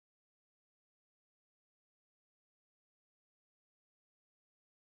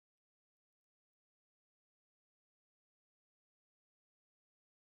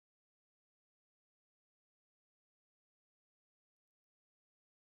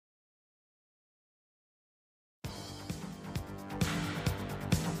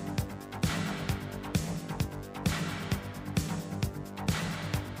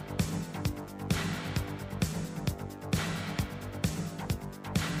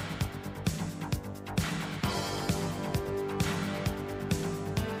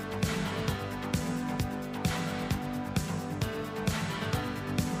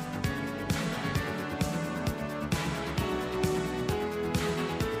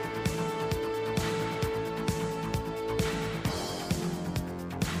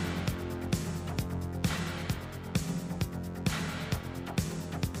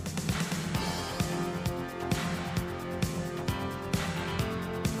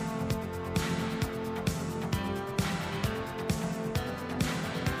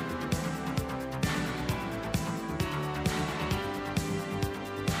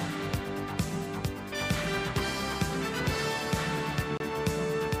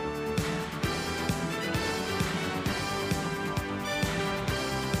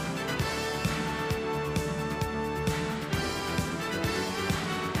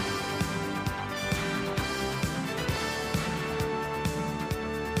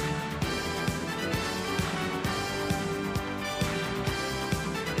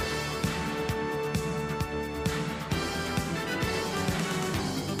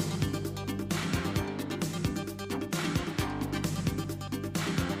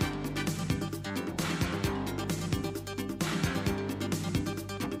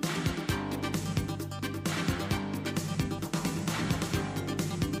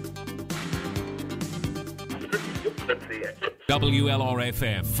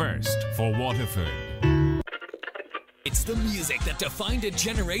WLRFM, first for Waterford. It's the music that defined a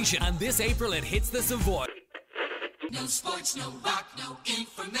generation, and this April it hits the Savoy. No sports, no rock, no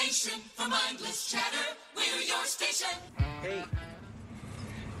information. For mindless chatter, we're your station. Hey,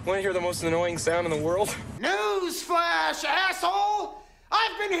 want to hear the most annoying sound in the world? Newsflash, asshole!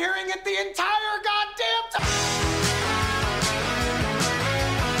 I've been hearing it the entire goddamn time!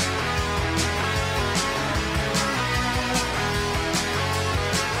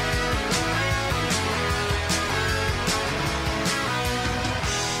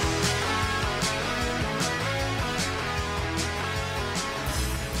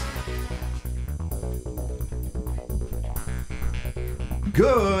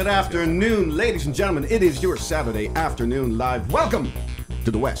 Good afternoon, ladies and gentlemen. It is your Saturday afternoon live. Welcome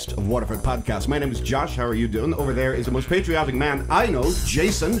to the West of Waterford podcast. My name is Josh. How are you doing? Over there is the most patriotic man I know,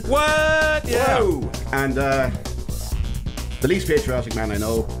 Jason. What? Yeah. Whoa. And the least patriotic man I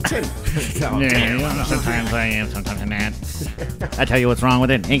know, Tim. Yeah, sometimes I am, sometimes I'm not. I tell you what's wrong with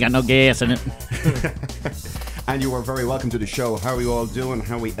it. Ain't got no gas in it. And you are very welcome to the show. How are you all doing?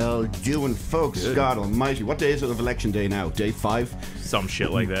 How are we all doing, folks? Good. God almighty. What day is it of election day now? Day 5? Some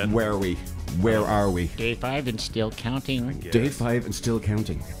shit like that. Where are we? Where are we? Day 5 and still counting. Day 5 and still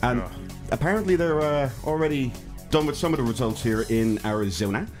counting. And apparently they're already done with some of the results here in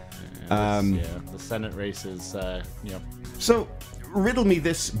Arizona. The Senate races, So, riddle me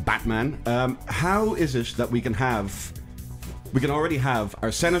this, Batman. How is it that we can already have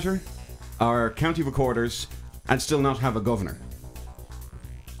our senator, our county recorders, and still not have a governor?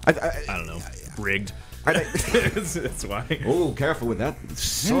 I don't know. Rigged. That's why. Oh, careful with that.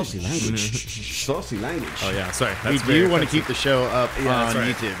 Saucy language. Saucy language. Oh, yeah. Sorry. we That's do want to keep the show up on right.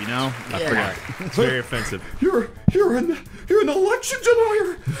 YouTube, you know? I forgot. It's very offensive. You're an election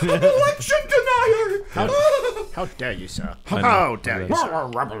denier. An election denier. How dare you, sir? How dare you,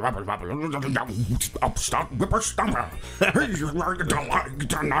 Upstart whippersnapper.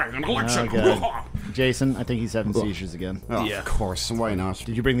 Denying an election. God. Jason, I think he's having seizures again. Oh, Yeah. Of course. Why not?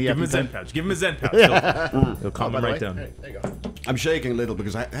 Did you bring the Give him a EpiPen? Zen pouch. Give him a Zen pouch. He'll calm him right down. Hey, there you go. I'm shaking a little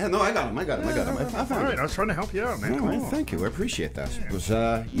because I got him. I found All right, I was trying to help you out, man. All right, thank you. I appreciate that. But,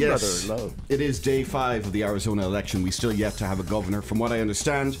 yes, Brother love. it is day 5 of the Arizona election. We still yet to have a governor. From what I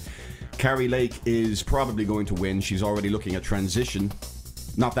understand, Carrie Lake is probably going to win. She's already looking at transition.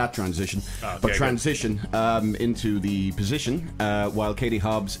 Not that transition, but transition into the position, while Katie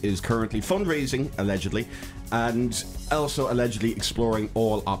Hobbs is currently fundraising, allegedly, and also allegedly exploring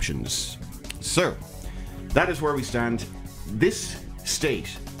all options. So, that is where we stand. This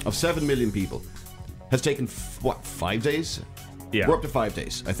state of 7 million people has taken, 5 days? Yeah. We're up to 5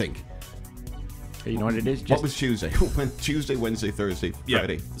 days, I think. You know what it is? What was Tuesday? Tuesday, Wednesday, Thursday,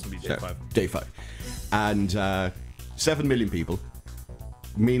 Friday. This will be day 5. Day 5. And 7 million people.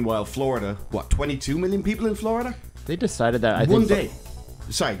 Meanwhile, Florida, 22 million people in Florida? They decided that, I think. One day.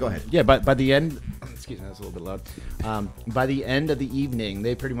 Sorry, go ahead. Yeah, but by the end, excuse me, that's a little bit loud. By the end of the evening,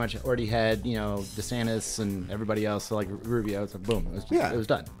 they pretty much already had, DeSantis and everybody else, so like Rubio. It's like, boom, it was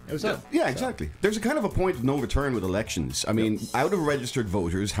done. It was done. Yeah, exactly. There's a kind of a point of no return with elections. I mean, out of registered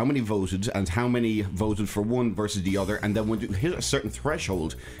voters, how many voted and how many voted for one versus the other, and then when you hit a certain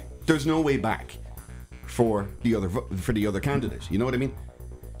threshold, there's no way back for the other candidate. You know what I mean?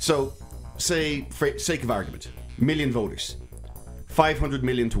 So, say, for sake of argument, million voters, 500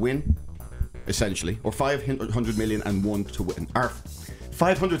 million to win, essentially, or 500 million and one to win, or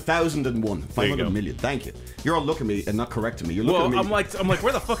 500,001, 500 million. Thank you. You're all looking at me and not correcting me. You're looking at me. I'm like,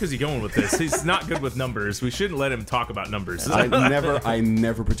 where the fuck is he going with this? He's not good with numbers. We shouldn't let him talk about numbers. I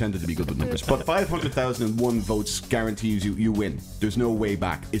never pretended to be good with numbers. But 500,001 votes guarantees you win. There's no way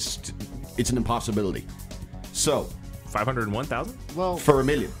back. It's an impossibility. So 501,000? Well, for a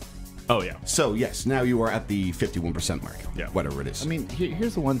million. Oh, yeah. So, yes, now you are at the 51% mark. Yeah. Whatever it is. I mean,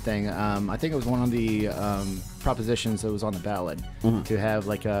 here's the one thing. I think it was one of the propositions that was on the ballot to have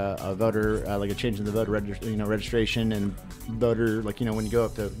like a voter, like a change in the voter registration and voter, like, when you go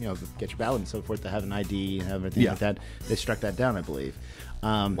up to, get your ballot and so forth, to have an ID and everything like that. They struck that down, I believe.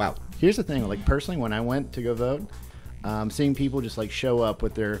 Wow. Here's the thing. Like, personally, when I went to go vote, seeing people just like show up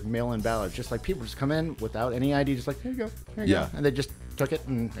with their mail-in ballots, just like people just come in without any ID, just like, here you go, and they just took it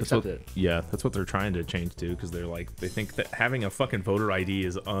and accepted it. Yeah, that's what they're trying to change to, because they think that having a fucking voter ID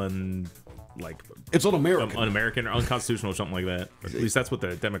is like It's un-American. un-American or unconstitutional or something like that. Or at least that's what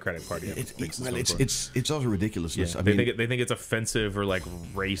the Democratic Party thinks. It's utter ridiculousness. Yeah, I they mean, think it's offensive or like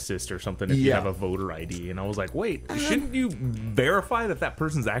racist or something if you Yeah. have a voter ID. And I was like, wait, shouldn't you verify that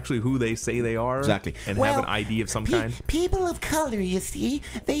person's actually who they say they are? Exactly. And have an ID of some kind? People of color, you see,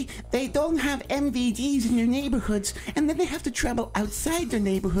 they don't have MVDs in their neighborhoods, and then they have to travel outside their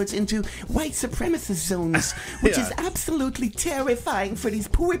neighborhoods into white supremacist zones, which is absolutely terrifying for these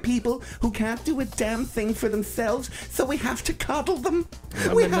poor people who can't do a damn thing for themselves. So we have to coddle them.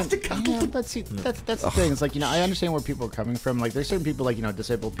 We have to coddle them. But see, that's the thing. It's like, I understand where people are coming from. Like, there's certain people, like,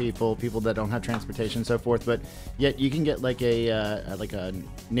 disabled people that don't have transportation and so forth. But yet you can get like a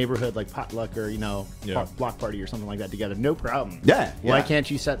neighborhood like potluck or block party or something like that together, no problem. Yeah. Why can't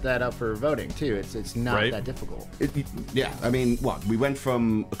you set that up for voting too? It's not Right. that difficult. I mean, we went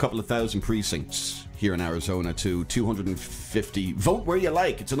from a couple of thousand precincts here in Arizona to 250. Vote where you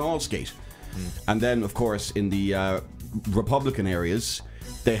like. It's an all skate. And then, of course, in the Republican areas,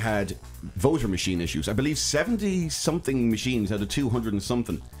 they had voter machine issues. I believe 70-something machines out of 200 and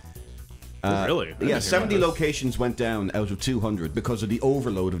something. Really? Yeah, 70 locations went down out of 200 because of the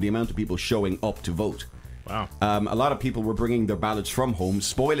overload of the amount of people showing up to vote. Wow. A lot of people were bringing their ballots from home,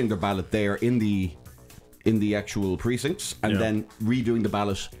 spoiling their ballot there in the actual precincts, and then redoing the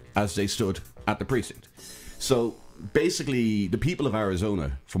ballot as they stood at the precinct. So basically, the people of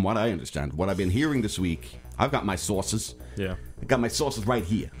Arizona, from what I understand, what I've been hearing this week, I've got my sources. Yeah. I've got my sources right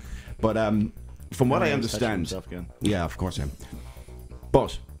here. But from what I understand, yeah, of course I am.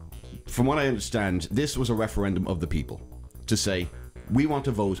 But from what I understand, this was a referendum of the people to say, we want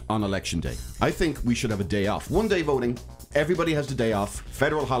to vote on election day. I think we should have a day off. 1 day voting. Everybody has the day off.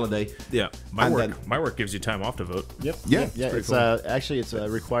 Federal holiday. Yeah. My work gives you time off to vote. Yep. Yeah. It's cool. Actually it's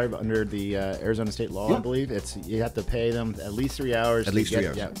required under the Arizona state law, I believe. You have to pay them at least 3 hours. At least 3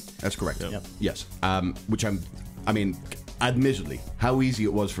 hours. Yeah. That's correct. Yep. Yes. Which admittedly, how easy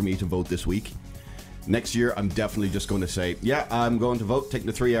it was for me to vote this week. Next year, I'm definitely just going to say, yeah, I'm going to vote, take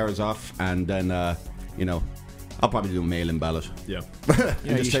the 3 hours off, and then, I'll probably do a mail-in ballot. Yeah.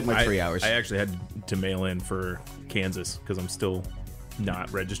 And just take my 3 hours. I actually had to mail in for Kansas because I'm still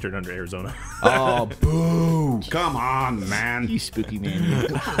not registered under Arizona. Oh, boo! Come on, man. You spooky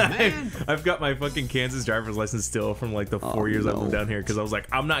man. I've got my fucking Kansas driver's license still from like the 4 years I've lived down here because I was like,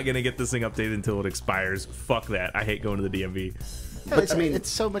 I'm not going to get this thing updated until it expires. Fuck that. I hate going to the DMV. Yeah, it's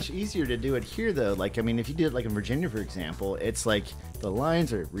so much easier to do it here, though. Like, I mean, if you did it like in Virginia, for example, it's like the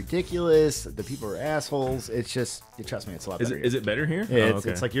lines are ridiculous. The people are assholes. It's just, trust me, it's a lot better. Is it better here? Yeah,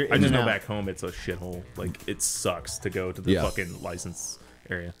 it's like you're in I just and know out. back home it's a shithole. Like, it sucks to go to the fucking license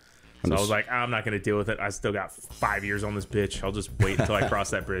area. So I was like, I'm not going to deal with it. I still got 5 years on this bitch. I'll just wait until I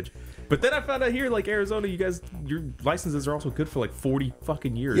cross that bridge. But then I found out here, like Arizona, you guys, your licenses are also good for like 40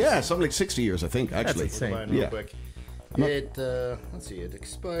 fucking years. Yeah, something like 60 years, I think, actually. That's insane. Real Yeah. quick. Let's see, it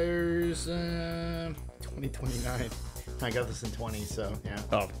expires 2029. I got this in 20, so yeah.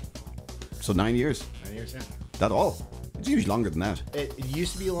 Oh, So 9 years. 9 years, yeah. That all. It's usually longer than that. It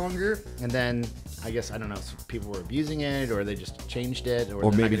used to be longer, and then I guess I don't know, if people were abusing it, or they just changed it, or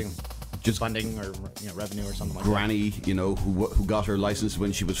they're maybe not getting just funding or revenue or something like Granny, who got her license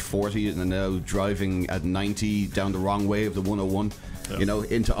when she was 40 and now driving at 90 down the wrong way of the 101,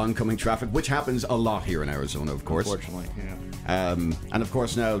 into oncoming traffic, which happens a lot here in Arizona, of course. Unfortunately, yeah. And of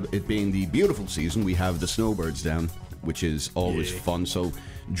course, now it being the beautiful season, we have the snowbirds down, which is always fun. So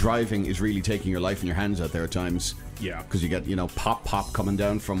driving is really taking your life in your hands out there at times. Yeah. Because you get, pop coming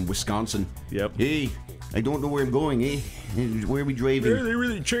down from Wisconsin. Yep. Hey, I don't know where I'm going, eh? Where are we driving? they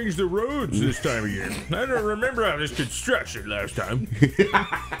really changed the roads this time of year. I don't remember how this construction last time.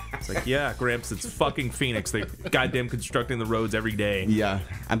 It's like, yeah, Gramps, it's fucking Phoenix. They goddamn constructing the roads every day. Yeah,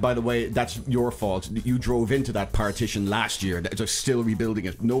 and by the way, that's your fault. You drove into that partition last year. They're still rebuilding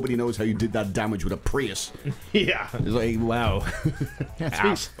it. Nobody knows how you did that damage with a Prius. Yeah. It's like, wow.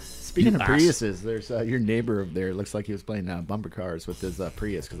 Speaking of Priuses, there's your neighbor over there. Looks like he was playing bumper cars with his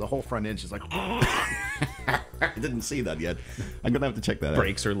Prius because the whole front end is like. I didn't see that yet. I'm gonna have to check that out.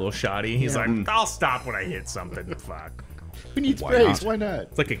 Brakes are a little shoddy. He's like, I'll stop when I hit something. Fuck. Who needs Why brakes? not? Why not?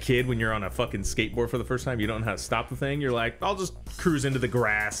 It's like a kid when you're on a fucking skateboard for the first time. You don't know how to stop the thing. You're like, I'll just cruise into the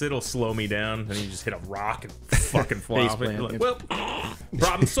grass. It'll slow me down. And you just hit a rock and fucking fly off it. You're like, well,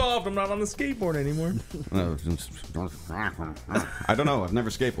 problem solved. I'm not on the skateboard anymore. I don't know. I've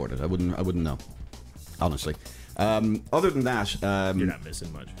never skateboarded. I wouldn't know. Honestly. Other than that, You're not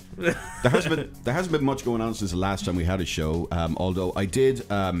missing much. there hasn't been much going on since the last time we had a show. Although I did,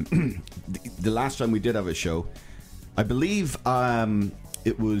 the last time we did have a show, I believe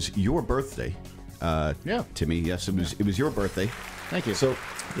it was your birthday, Yeah. Timmy. Yes, it was your birthday. Thank you. So,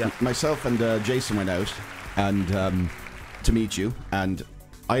 myself and Jason went out and to meet you, and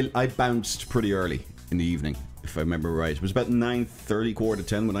I bounced pretty early in the evening, if I remember right. It was about 9:30,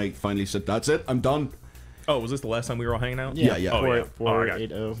 9:45 when I finally said, "That's it, I'm done." Oh, was this the last time we were all hanging out? Yeah. Oh,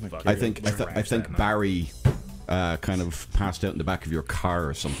 480. I think Barry kind of passed out in the back of your car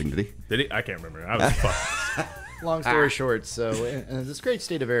or something. Did he? Did he? I can't remember. I was fucked. Long story short, so in this great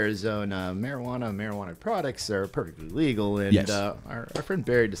state of Arizona, marijuana products are perfectly legal, and Yes. our friend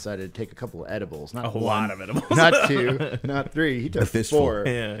Barry decided to take a couple of edibles. Not A one, lot of edibles. Not two, not three. He took fistful. 4.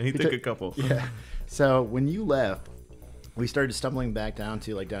 Yeah, he took a couple. Yeah. So when you left, we started stumbling back down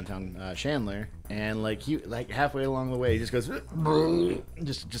to like downtown Chandler, and like halfway along the way, he just goes,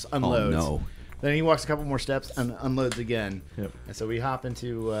 just unloads. Oh, no. Then he walks a couple more steps and unloads again. Yep. And so we hop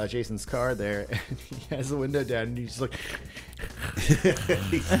into Jason's car there, and he has the window down, and he's just like,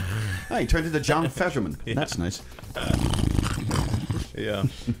 He turned into John Fetterman. That's nice. Yeah.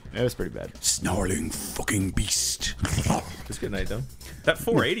 it was pretty bad. Snarling fucking beast. It's a good night, though. That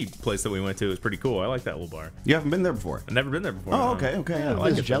 480 place that we went to was pretty cool. I like that little bar. You haven't been there before? I've never been there before. Oh, no. okay. Yeah, I like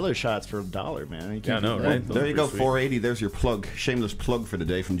those it. Jello shots for $1, man. You can't Yeah, I know, beat that. right? There you go, Pretty sweet. 480. There's your plug. Shameless plug for the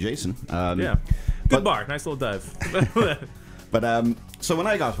day from Jason. Yeah. Good But- bar. Nice little dive. But so when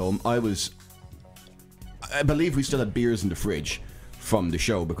I got home, I believe we still had beers in the fridge from the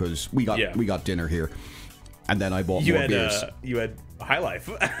show because we got dinner here, and then I bought more beers. You had High Life.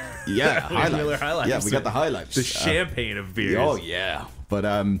 Yeah, We had High Miller Life. High Life. Yeah, we got the High Lives. The champagne of beers. Oh yeah, but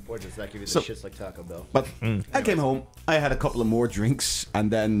Or does that give you the So- shits like Taco Bell? But I came home, I had a couple of more drinks, and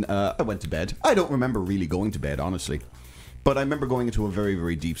then I went to bed. I don't remember really going to bed, honestly. But I remember going into a very,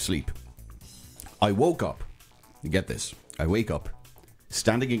 very deep sleep. I woke up, you get this, I wake up,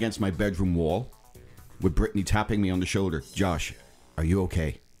 standing against my bedroom wall, with Brittany tapping me on the shoulder. Josh, are you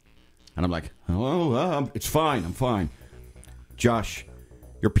okay? And I'm like, oh, it's fine, I'm fine. Josh,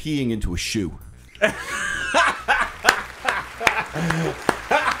 you're peeing into a shoe.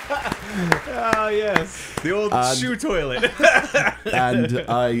 Oh, yes. The old shoe toilet. And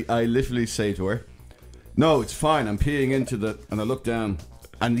I literally say to her, no, it's fine, I'm peeing into the... And I look down,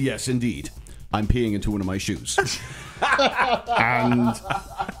 and yes, indeed, I'm peeing into one of my shoes. And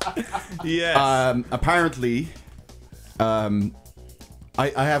Yes. apparently, I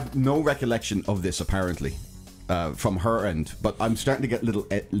have no recollection of this, apparently, from her end, but I'm starting to get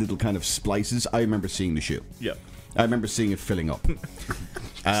little kind of splices. I remember seeing the shoe. Yep. I remember seeing it filling up.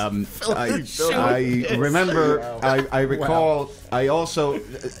 I remember, I recall, I also,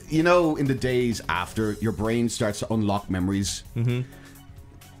 you know, in the days after your brain starts to unlock memories,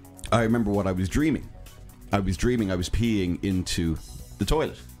 I remember what I was dreaming. I was peeing into the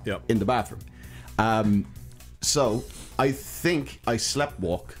toilet in the bathroom. So I think I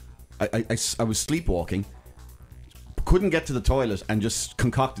sleptwalk. I was sleepwalking, couldn't get to the toilet, and just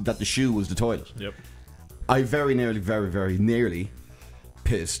concocted that the shoe was the toilet. Yep. I very nearly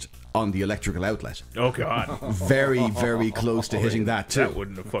pissed on the electrical outlet. Oh, God. Very, very close to hitting that too. That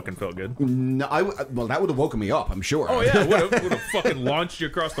wouldn't have fucking felt good. No, well, that would have woken me up, I'm sure. Oh, yeah. Would have fucking launched you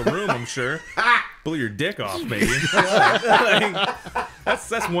across the room, I'm sure. Blew your dick off, maybe. Like, that's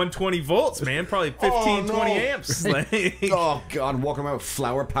 120 volts, man. Probably 15, 20 amps. Like, Oh God, walking around with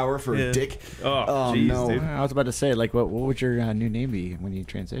flower power for a dick. Oh, jeez, no. dude. I was about to say, like, what would your new name be when you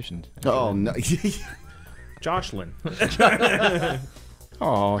transitioned? Oh no. Jocelyn.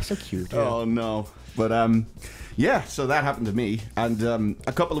 Oh, so cute. Oh no. But yeah, so that happened to me, and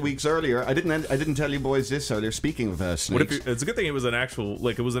a couple of weeks earlier, I didn't tell you boys this earlier. Speaking of snakes, What if it's a good thing it was an actual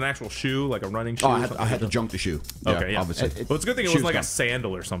shoe, like a running shoe. oh, or I had to jump the shoe. Okay, yeah. obviously. Well, it's a good thing it Shoe's was like gone. a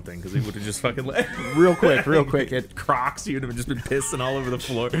sandal or something, because he would have just fucking Real quick. Crocs. You'd have just been pissing all over the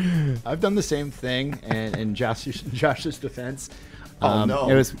floor. I've done the same thing, and in Josh's defense. Oh, no.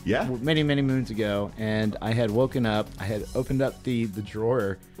 It was Yeah? many moons ago, and I had woken up. I had opened up the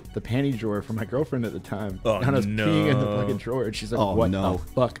drawer, the panty drawer for my girlfriend at the time. Oh, and I was no. peeing in the fucking drawer, and she's like, Oh, "What no. the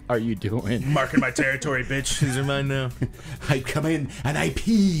fuck are you doing?" Marking my territory, bitch. These are mine now. I come in and I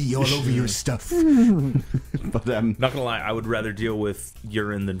pee all over your stuff. But Not gonna lie, I would rather deal with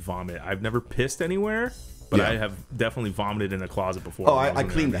urine than vomit. I've never pissed anywhere, but Yeah. I have definitely vomited in a closet before. oh, when was I in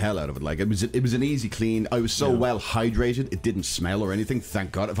cleaned the there. hell out of it. Like it was an easy clean. I was so well hydrated, it didn't smell or anything.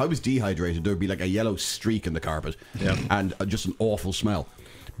 Thank God. If I was dehydrated, there'd be like a yellow streak in the carpet, and just an awful smell.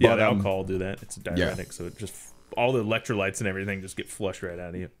 Yeah, But, the alcohol will do that. It's a diuretic, yeah. so it just all the electrolytes and everything just get flushed right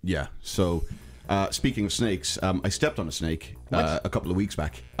out of you. Yeah. So, speaking of snakes, I stepped on a snake a couple of weeks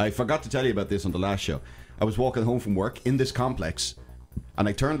back. I forgot to tell you about this on the last show. I was walking home from work in this complex, and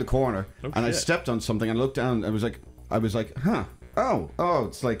I turned the corner and I shit. stepped on something and I looked down. And I was like, huh? oh,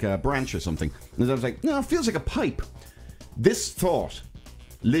 it's like a branch or something. And I was like, no, it feels like a pipe. This thought,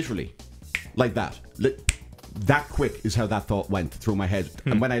 literally, like that. That quick is how that thought went through my head.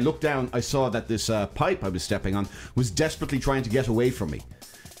 And when I looked down, I saw that this pipe I was stepping on was desperately trying to get away from me.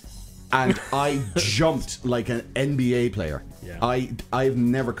 And I jumped like an NBA player. Yeah. I've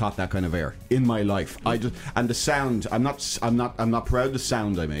never caught that kind of air in my life. And the sound. I'm not proud of the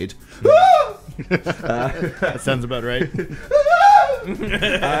sound I made. That sounds about right.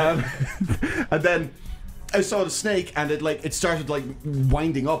 And then I saw the snake, and it started like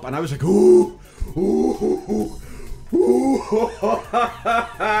winding up, and I was like, ooh, ooh, ooh, ooh,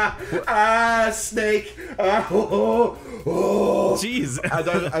 snake, Jeez. And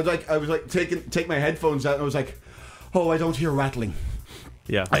I was like take my headphones out, and I was like, oh, I don't hear rattling.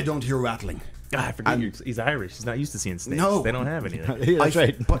 Yeah, I don't hear rattling. God, I forget he's Irish. He's not used to seeing snakes. No. They don't have anything. Yeah, that's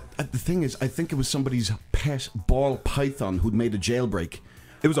right. But the thing is, I think it was somebody's pet ball python who'd made a jailbreak.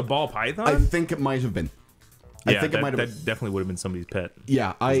 It was a ball python? I think it might have been. Yeah, I think that definitely would have been somebody's pet.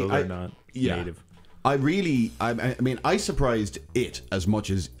 Yeah, they're not native. I mean, I surprised it as much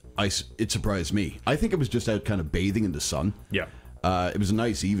as it surprised me. I think it was just out kind of bathing in the sun. Yeah. It was a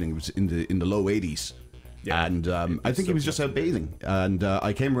nice evening. It was in the low 80s. Yeah. And I think he was just out bathing. And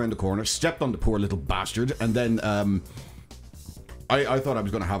I came around the corner, stepped on the poor little bastard, and then I thought I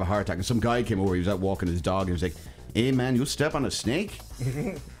was going to have a heart attack. And some guy came over, he was out walking his dog, and he was like, hey man, you step on a snake?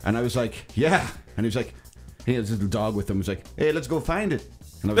 And I was like, yeah. And he was like, he had his little dog with him. He was like, hey, let's go find it.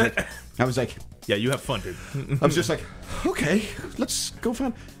 And I was like, yeah, you have fun, dude. I was just like, okay, let's go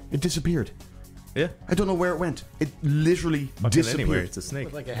find it. It disappeared. Yeah, I don't know where it went. It literally disappeared. Anywhere. It's a snake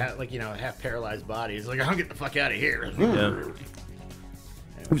with like a half paralyzed body. He's like, I'll get the fuck out of here. Yeah.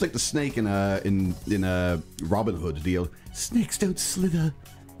 It was like the snake in Robin Hood. The old snakes don't slither.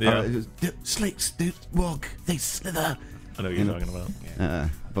 Yeah, Snakes don't walk; they slither. I know what you're talking about.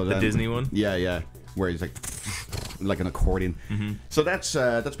 But the Disney one. Yeah, where he's like an accordion. Mm-hmm. So that's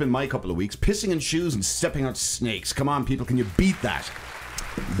been my couple of weeks. Pissing in shoes and stepping on snakes. Come on, people, can you beat that?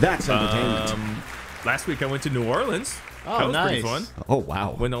 That's entertainment. Last week I went to New Orleans. Oh, that was nice. pretty fun. Oh,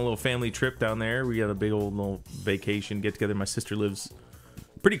 wow. Went on a little family trip down there. We had a big old little vacation get together. My sister lives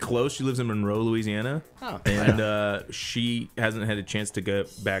pretty close. She lives in Monroe, Louisiana. Oh, and she hasn't had a chance to go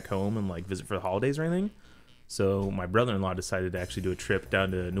back home and like visit for the holidays or anything. So my brother-in-law decided to actually do a trip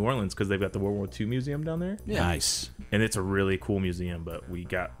down to New Orleans because they've got the World War II museum down there. Yeah. Nice. And it's a really cool museum, but we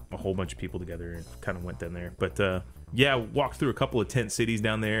got a whole bunch of people together and kind of went down there. But yeah, walked through a couple of tent cities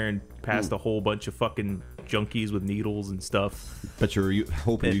down there and passed a whole bunch of fucking junkies with needles and stuff. Bet you're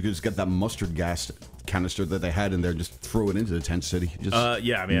hoping you could just get that mustard gas canister that they had in there, just throw it into the tent city. Just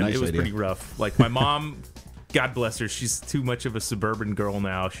yeah, man, nice it was idea. pretty rough. Like my mom, God bless her, she's too much of a suburban girl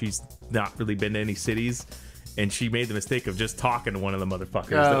now. She's not really been to any cities. And she made the mistake of just talking to one of the motherfuckers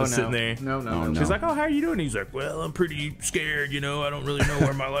that was sitting there. No. She's like, oh, how are you doing? He's like, well, I'm pretty scared, I don't really know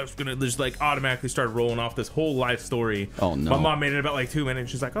where my life's gonna just like automatically started rolling off this whole life story. Oh no. My mom made it about like 2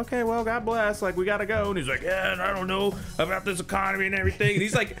 minutes. She's like, okay, well, God bless, like we gotta go. And he's like, yeah, and I don't know about this economy and everything. And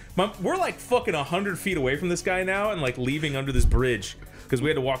he's like, we're like fucking 100 feet away from this guy now and like leaving under this bridge. Because we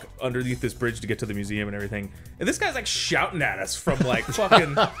had to walk underneath this bridge to get to the museum and everything. And this guy's like shouting at us from like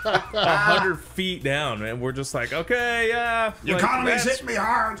fucking 100 feet down. And we're just like, okay, yeah. The economy's hitting me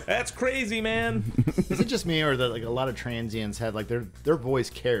hard. That's crazy, man. Is it just me or that like a lot of transients have like their voice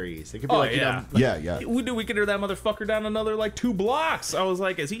carries? It could be like, yeah. We could hear that motherfucker down another like 2 blocks. I was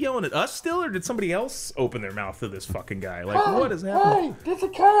like, is he yelling at us still or did somebody else open their mouth to this fucking guy? Like, what is happening? Hey, this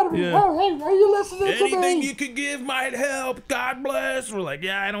economy. Yeah. Oh, hey, are you listening to Anything me? you could give might help. God bless. We're like,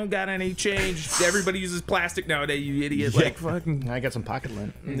 yeah, I don't got any change. Everybody uses plastic nowadays, you idiot. Like, fucking. I got some pocket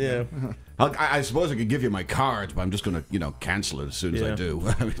lint. Yeah. I suppose I could give you my cards, but I'm just going to, cancel it as soon as I do.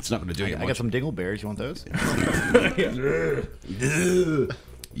 I mean, it's not going to do you much. I got some dingleberries. You want those?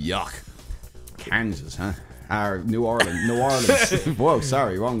 Yuck. Kansas, huh? New Orleans. Whoa,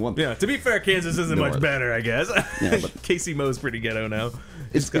 sorry, wrong one. Yeah, to be fair, Kansas isn't much better, I guess. Yeah, but Casey Mo's pretty ghetto now.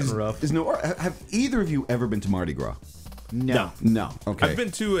 It's gotten rough. Have either of you ever been to Mardi Gras? No. Okay. I've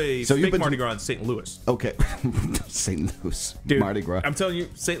been to a So you've fake been Mardi to- Gras in St. Louis. Okay. St. Louis. Dude, Mardi Gras. I'm telling you,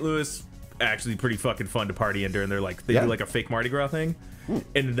 St. Louis actually pretty fucking fun to party in during their like they do like a fake Mardi Gras thing.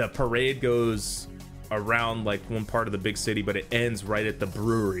 And the parade goes around like one part of the big city, but it ends right at the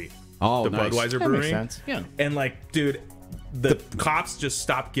brewery. Oh, the nice. Budweiser That brewery. makes sense. Yeah. And like, dude, the cops just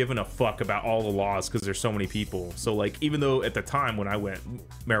stopped giving a fuck about all the laws because there's so many people. So like, even though at the time when I went,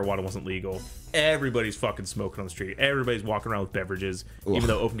 marijuana wasn't legal, everybody's fucking smoking on the street. Everybody's walking around with beverages, even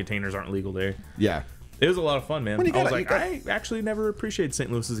though open containers aren't legal there. Yeah. It was a lot of fun, man. When I was like, I actually never appreciated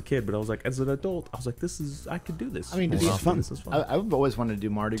St. Louis as a kid, but I was like, as an adult, I was like, I could do this. I mean, this is fun. This is fun. I've always wanted to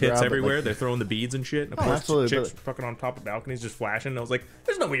do Mardi Gras. Tits but, everywhere. like, They're throwing the beads and shit. And of course, absolutely, chicks fucking on top of balconies just flashing. And I was like,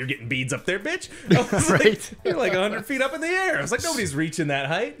 there's no way you're getting beads up there, bitch. I was Right. like, you're like 100 feet up in the air. I was like, nobody's reaching that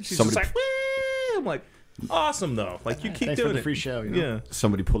height. She's just like, wee! I'm like, awesome though. Like, you keep thanks doing for the it. free show. You know? Yeah.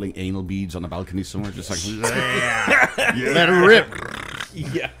 Somebody pulling anal beads on a balcony somewhere, just like Let it rip.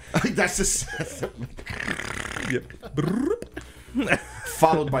 Yeah. that's just Yep.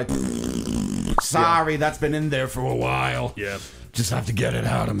 followed by sorry, that's been in there for a while. Yeah. Just have to get it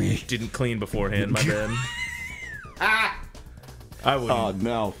out of me. Didn't clean beforehand, my bad. I wouldn't. Oh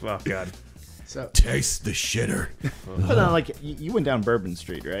no. Oh god. So, Taste the shitter. but like you went down Bourbon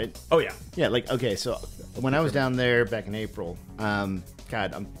Street, right? Oh yeah. Yeah, like okay. So when I was down there back in April,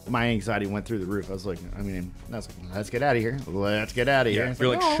 my anxiety went through the roof. I was like, let's get out of here. Let's get out of here. Yeah, It's you're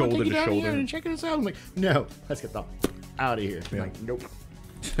like shoulder take you to down shoulder. here and check this out. I'm like, no, let's get the out of here. I'm like, nope.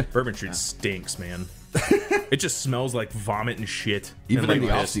 Bourbon Street stinks, man. It just smells like vomit and shit. Even and, in like,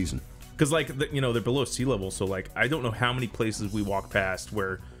 the off season. Because like they're below sea level, so like I don't know how many places we walked past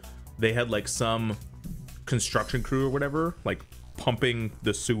where they had like some construction crew or whatever like pumping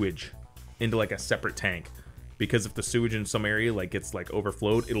the sewage into like a separate tank, because if the sewage in some area like gets like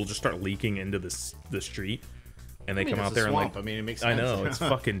overflowed, it'll just start leaking into the street, and they come out there and like it makes I sense. know it's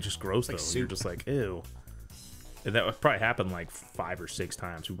fucking just gross though. soup. You're just like ew. And that would probably happen like 5 or 6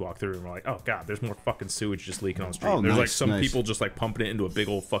 times. We walk through and we're like, oh god, there's more fucking sewage just leaking on the street. Oh, There's like nice, some nice. people just like pumping it into a big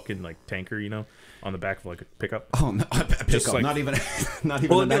old fucking like tanker, you know, on the back of like a pickup. Oh no, pick up. like- Not even not even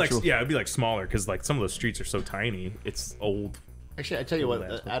Well, an it'd be actual. like it'd be like smaller because like some of those streets are so tiny. It's old. Actually, I tell you what,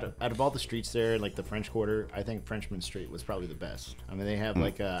 That's out of all the streets there, like the French Quarter, I think Frenchman Street was probably the best. I mean, they have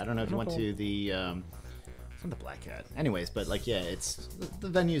like I don't know if you went to the it's not the Black Hat. Anyways, but like yeah, it's the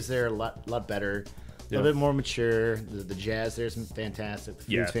venues there are a lot better. A little bit more mature. The jazz there's fantastic. The food's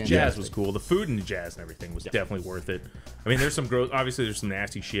Yeah, fantastic. jazz was cool. The food and the jazz and everything was definitely worth it. I mean, there's some gross. Obviously, there's some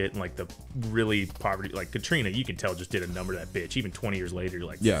nasty shit and like the really poverty. Like Katrina, you can tell just did a number to that bitch. Even 20 years later, you're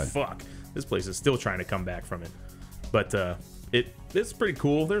like, Yeah. fuck, this place is still trying to come back from it. But it's pretty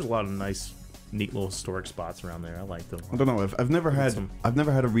cool. There's a lot of nice, neat little historic spots around there. I like them. I don't know. I've never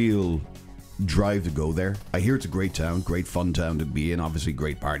had a real drive to go there. I hear it's a great town, great fun town to be in. Obviously,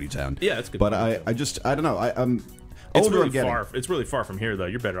 great party town. Yeah, it's good. But I don't know. I'm It's older. really I'm getting. far. It's really far from here, though.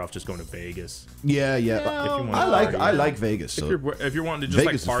 You're better off just going to Vegas. Yeah. If you want I like Vegas. If So. you're wanting to just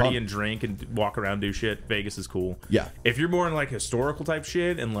Vegas is like party fun. and drink and walk around, do shit, Vegas is cool. Yeah. If you're more in like historical type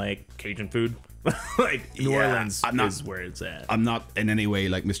shit and like Cajun food, like New Orleans is where it's at. I'm not in any way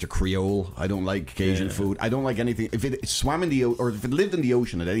like Mr. Creole. I don't like Cajun food. I don't like anything. If it swam in the or if it lived in the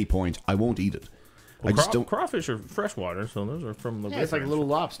ocean at any point, I won't eat it. Well, I just don't. Crawfish are freshwater, so those are from the Yeah, it's like a little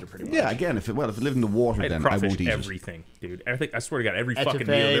lobster, pretty much. Yeah, again, if it lived in the water, I had then I crawfish won't eat it. everything, dude. I swear to God, every Etouffee, fucking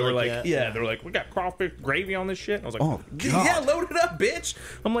meal they were like, like, yeah. they were like, we got crawfish gravy on this shit. And I was like, Oh, God. yeah, load it up, bitch.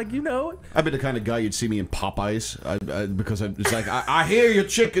 I'm like, you know it. I'd be the kind of guy you'd see me in Popeyes because it's like I hear your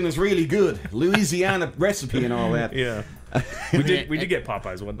chicken is really good, Louisiana recipe and all that. Yeah. We did get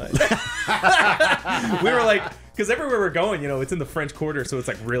Popeyes one night. We were like, because everywhere we're going, you know, it's in the French Quarter, so it's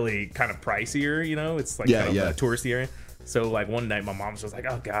like really kind of pricier, you know, it's like kind of a touristy area. So like one night, my mom's just like,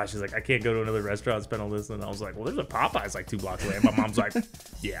 "Oh gosh," she's like, "I can't go to another restaurant and spend all this." And I was like, "Well, there's a Popeyes like 2 blocks away." And my mom's like,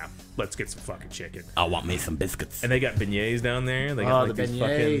 "Yeah, let's get some fucking chicken." I want me some biscuits. And they got beignets down there. They got like the these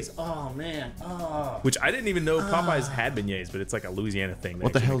beignets. fucking, Oh man. Oh. which I didn't even know Popeyes had beignets, but it's like a Louisiana thing.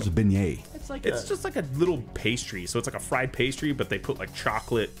 What the hell's a beignet? It's just like a little pastry. So it's like a fried pastry, but they put like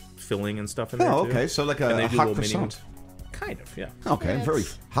chocolate filling and stuff in there. Oh, too. okay, so like And a they do hot little mini croissant. ones. Kind of, yeah. Okay,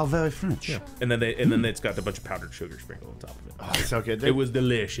 how very French. Yeah. And then it's got a bunch of powdered sugar sprinkled on top of it. Oh, it's so good. It was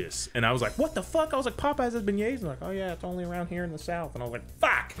delicious. And I was like, what the fuck? I was like, Popeyes has beignets? And they're like, oh yeah, it's only around here in the South. And I was like,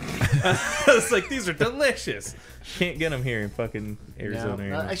 fuck. I was like, these are delicious. Can't get them here in fucking Arizona.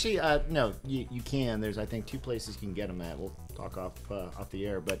 No, actually, no, you can. There's, I think, 2 places you can get them at. We'll talk off the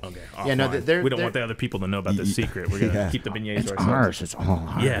air, but Okay. yeah, no, we don't want the other people to know about this secret. We're gonna keep the beignets to ourselves. Ours, it's all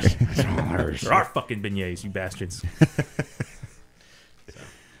ours. Yeah, It's all ours. there are fucking beignets, you bastards.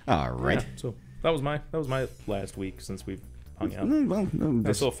 All right. Yeah, so that was my last week since we've hung out. Well,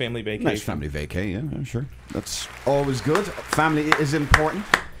 Nice little family vacation. nice family vacay, yeah, sure. That's always good. Family is important.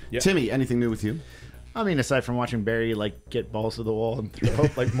 Yep. Timmy, anything new with you? I mean, aside from watching Barry like get balls to the wall and throw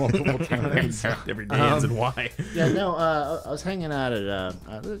up like multiple times. Every day ends in Y. Yeah, no, I was hanging out at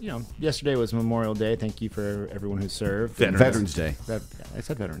yesterday was Memorial Day. Thank you for everyone who served. Veterans Day. I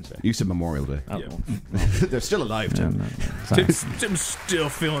said Veterans Day. You said Memorial Day. Oh, Yeah. well. They're still alive, Tim. Tim's still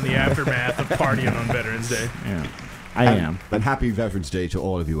feeling the aftermath of partying on Veterans Day. Yeah. I am. And happy Veterans Day to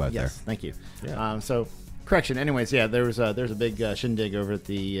all of you out there. Thank you. Yeah. So, correction. Anyways, yeah, there's a big shindig over at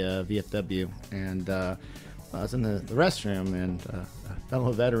the VFW, and I was in the restroom, and a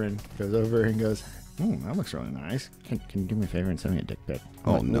fellow veteran goes over and goes, that looks really nice. Can you do me a favor and send me a dick pic?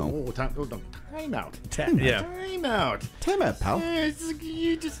 Oh, no. Time out. Yeah. Time out. Time out, pal.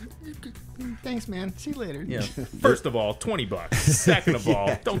 Thanks, man. See you later. Yeah. First of all, $20. Second of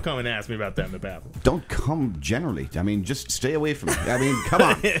all, don't come and ask me about that in the bathroom. Don't come generally. I mean, just stay away from me. I mean, come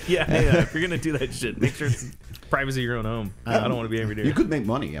on. yeah. If you're gonna do that shit, make sure it's privacy of your own home. I don't want to be every day. You could make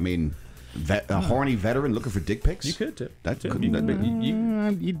money. I mean, a horny veteran looking for dick pics. You could too. That could.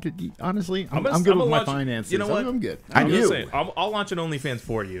 Honestly, I'm good with my finances. You know what? I'm good. And you. Saying, I'll launch an OnlyFans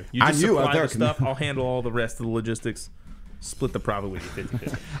for you. You just supply the stuff. I'll handle all the rest of the logistics. Split the profit with you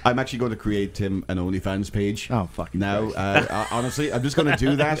 50-50. I'm actually going to create Tim an OnlyFans page. Oh, fuck. Now, honestly, I'm just going to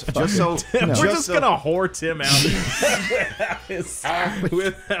do that just so. We're just going to whore Tim out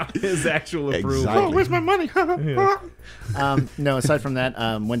without his actual approval. Exactly. Oh, where's my money? No, aside from that,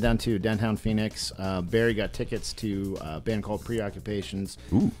 went down to downtown Phoenix. Barry got tickets to a band called Preoccupations,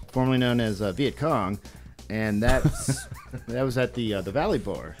 formerly known as Viet Cong. And that was at the Valley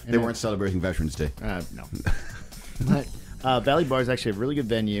Bar. And they weren't celebrating Veterans Day. No. Valley Bar is actually a really good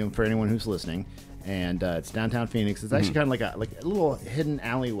venue for anyone who's listening, and it's downtown Phoenix. It's actually kind of like a little hidden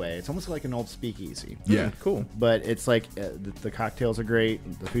alleyway. It's almost like an old speakeasy. Yeah, cool. But it's like the cocktails are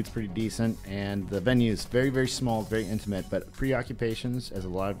great, the food's pretty decent, and the venue is very, very small, very intimate. But Preoccupations as a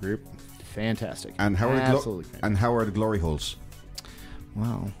live group, fantastic. And how are absolutely fantastic. And how are the glory holes?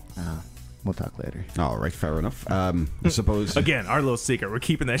 Well, we'll talk later. All right, fair enough. I suppose again, our little secret. We're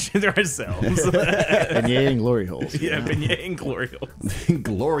keeping that shit to ourselves. Beignet and glory holes. Yeah, beignet and glory holes.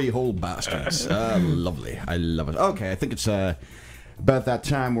 Glory hole bastards. Lovely. I love it. Okay, I think it's about that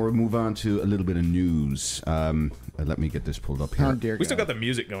time where we move on to a little bit of news. Let me get this pulled up here. Oh, dear we still God. got the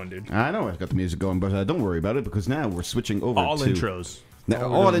music going, dude. I know I've got the music going, but don't worry about it because now we're switching over all to intros.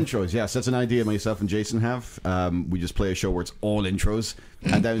 All intros, yes. That's an idea myself and Jason have. We just play a show where it's all intros.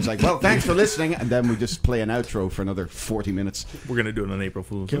 And then it's like, well, thanks for listening. And then we just play an outro for another 40 minutes. We're going to do it on April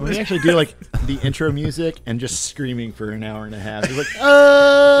Fool's. Can we actually do like the intro music and just screaming for an hour and a half? It's like,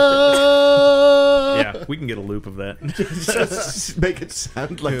 yeah, we can get a loop of that. Just make it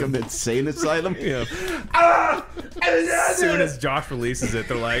sound like an insane asylum. Yeah. As soon as Josh releases it,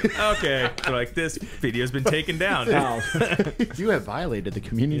 they're like, okay. They're like, this video's been taken down. You have violated the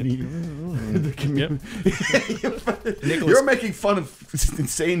community. You're making fun of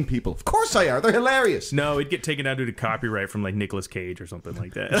insane people. Of course I are. They're hilarious. No, it'd get taken down due to copyright from like Nicolas Cage or something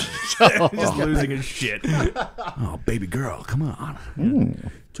like that. Just losing his shit. Oh, baby girl, come on.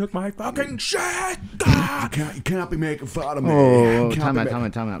 Took my fucking shit. You can't be making fun of me. Time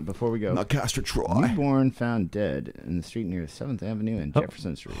out. Before we go. Not Castor Troy. Newborn found dead in the street near 7th Avenue and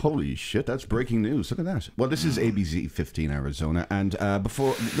Jefferson Street. Holy shit, that's breaking news. Look at that. Well, this is ABZ 15 Arizona. And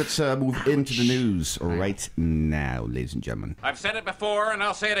let's move into the news right now, ladies and gentlemen. I've said it before and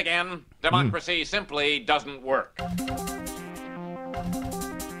I'll say it again. Democracy simply doesn't work.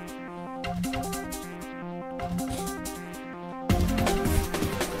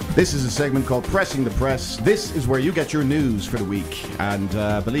 This is a segment called Pressing the Press. This is where you get your news for the week. And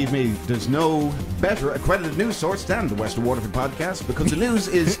believe me, there's no better accredited news source than the Western Waterford podcast because the news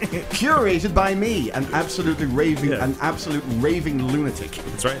is curated by me, an absolute raving lunatic.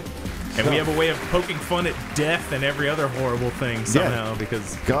 That's right. And we have a way of poking fun at death and every other horrible thing somehow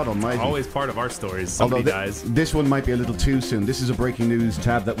because God almighty. It's always part of our stories. Somebody dies. This one might be a little too soon. This is a breaking news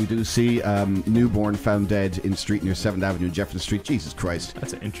tab that we do see. Newborn found dead in street near 7th Avenue and Jefferson Street. Jesus Christ.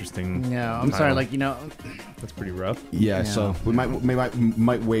 That's an interesting No, I'm sorry. Like, that's pretty rough. Yeah, so we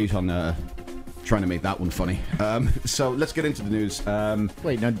might wait on trying to make that one funny. So let's get into the news.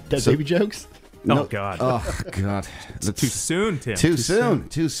 Wait, no dead baby jokes? No, God. Oh, God. It's too soon, Tim. Too soon.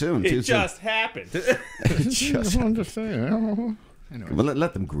 It just happened. I'm just saying. Anyway. Well,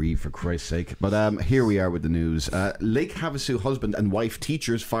 let them grieve, for Christ's sake. But here we are with the news. Lake Havasu husband and wife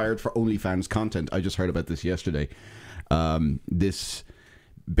teachers fired for OnlyFans content. I just heard about this yesterday. This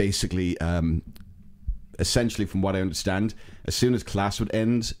basically, essentially, from what I understand, as soon as class would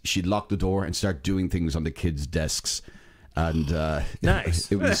end, she'd lock the door and start doing things on the kids' desks. And nice.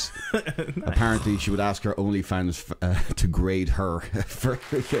 It was apparently she would ask her OnlyFans to grade her for.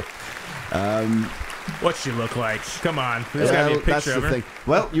 What's she look like? Come on, there's gotta be a picture of her. Thing.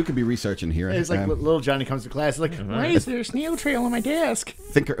 Well, you could be researching here. It's like little Johnny comes to class. It's like, why is there a snail trail on my desk?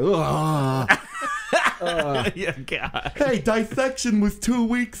 Thinker. Yeah, God. Hey, dissection was 2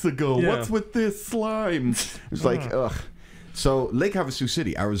 weeks ago. Yeah. What's with this slime? It's like, ugh. So, Lake Havasu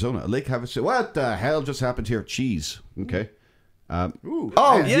City, Arizona. Lake Havasu. What the hell just happened here? Cheese. Okay. Ooh.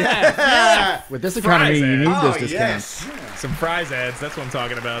 Oh, yeah. With this economy, you need those discounts. Yes. Some fries ads. That's what I'm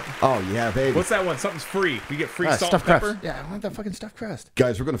talking about. Oh, yeah, baby. What's that one? Something's free. We get free salt and stuffed pepper. crust. Yeah, I want that fucking stuffed crust.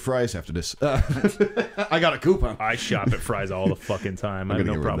 Guys, we're going to Fry's after this. I got a coupon. I shop at Fry's all the fucking time. I have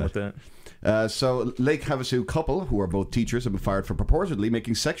no problem with that. So, Lake Havasu couple, who are both teachers, have been fired for purportedly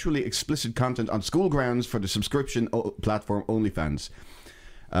making sexually explicit content on school grounds for the subscription platform OnlyFans.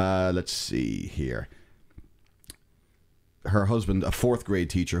 Let's see here. Her husband, a 4th grade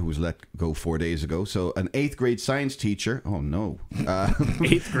teacher who was let go 4 days ago. So an 8th grade science teacher. Oh, no.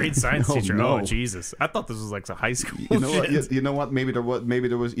 8th grade science teacher. No. Oh, Jesus. I thought this was like a high school You know shit. what? You know what? Maybe there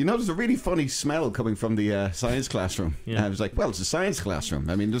was. You know, there's a really funny smell coming from the science classroom. Yeah. And I was like, well, it's a science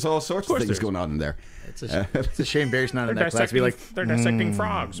classroom. I mean, there's all sorts of things going on in there. It's a shame Barry's not in that class. Be like, they're dissecting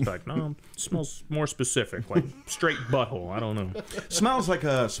frogs. But no, it smells more specific, like straight butthole. I don't know. Smells like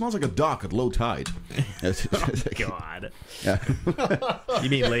a dock at low tide. God. Yeah. You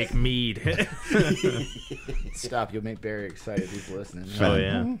mean Lake Mead? Stop! You'll make Barry excited. He's listening. Oh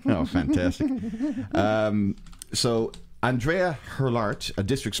yeah. Oh, fantastic. So Andrea Herlart, a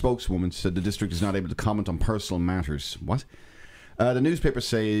district spokeswoman, said the district is not able to comment on personal matters. What? The newspaper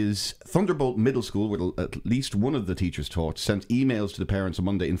says Thunderbolt Middle School, where at least one of the teachers taught, sent emails to the parents on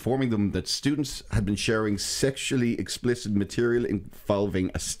Monday informing them that students had been sharing sexually explicit material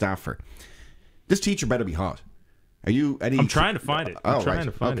involving a staffer. This teacher better be hot. Are you? I'm trying to find it. I'm trying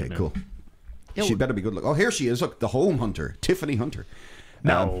to find it. Okay, cool. She better be good looking. Oh, here she is. Look, the home hunter, Tiffany Hunter.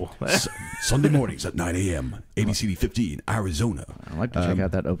 No. Sunday mornings at 9 a.m. ABCD 15, Arizona. I'd like to check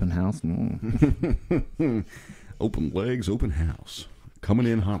out that open house. Open legs, open house. Coming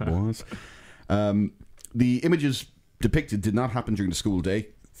in hot, boys. The images depicted did not happen during the school day.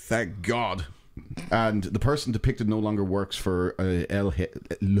 Thank God. And the person depicted no longer works for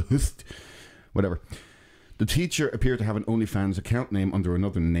whatever. The teacher appeared to have an OnlyFans account name under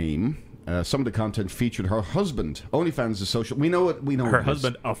another name. Some of the content featured her husband. OnlyFans is social. We know it. We know her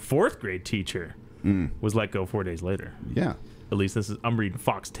husband, a 4th grade teacher, was let go 4 days later. Yeah. At least I'm reading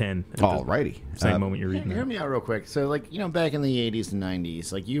Fox 10. Alrighty. Same moment you're reading. Hear me out real quick. So, like, back in the 80s and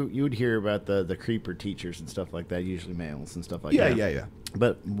 90s, like, you would hear about the creeper teachers and stuff like that, usually males and stuff like that. Yeah.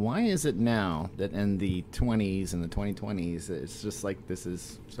 But why is it now that in the 20s and the 2020s, it's just like this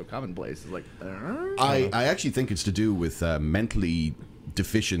is so commonplace? It's like, I actually think it's to do with mentally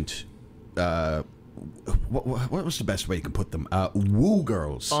deficient. What was the best way you can put them? Woo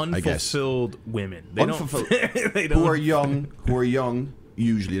girls, I guess. Unfulfilled women. They don't. Who are young.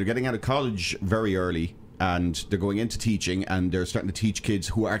 Usually, they're getting out of college very early, and they're going into teaching, and they're starting to teach kids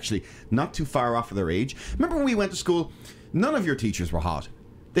who are actually not too far off of their age. Remember when we went to school? None of your teachers were hot.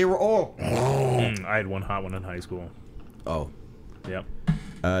 They were all. I had one hot one in high school. Oh. Yep.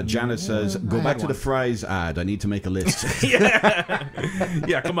 Janet says, go back to the Fry's ad. I need to make a list.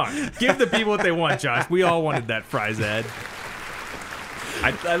 Yeah, come on. Give the people what they want, Josh. We all wanted that Fry's ad.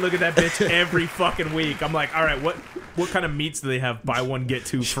 I look at that bitch every fucking week. I'm like, all right, what kind of meats do they have? Buy one, get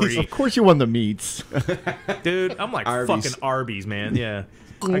two free. Of course you won the meats. Dude, I'm like Arby's. Fucking Arby's, man. Yeah.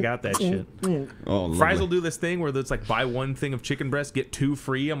 I got that shit. Oh, Fry's will do this thing where it's like buy one thing of chicken breast, get two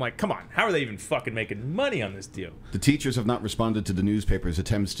free. I'm like, come on, how are they even fucking making money on this deal? The teachers have not responded to the newspaper's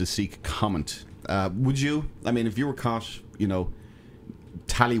attempts to seek comment. Would you? I mean, if you were caught,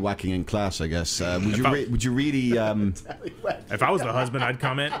 tallywhacking in class, I guess, would you really? If I was the husband, I'd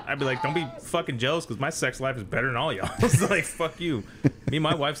comment. I'd be like, don't be fucking jealous because my sex life is better than all y'all. It's like, fuck you. Me and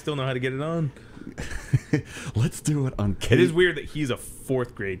my wife still know how to get it on. Let's do it on It is weird that he's a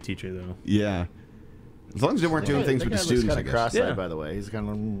 4th grade teacher, though. Yeah. As long as they weren't doing things with the students, I guess. Cross-eyed, by the way. He's kind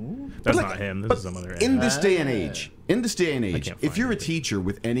of. That's not him. This is some other. In this day and age, if you're a teacher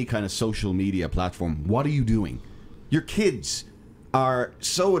with any kind of social media platform, what are you doing? Your kids are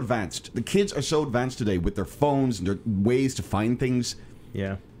so advanced. The kids are so advanced today with their phones and their ways to find things.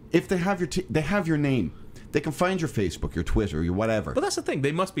 Yeah. If they have they have your name. They can find your Facebook, your Twitter, your whatever. But that's the thing.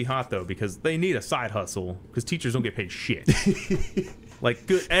 They must be hot, though, because they need a side hustle, because teachers don't get paid shit.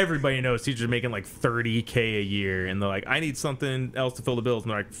 Like, everybody knows teachers are making, like, $30K a year, and they're like, I need something else to fill the bills.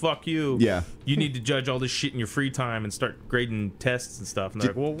 And they're like, fuck you. Yeah. You need to judge all this shit in your free time and start grading tests and stuff. And they're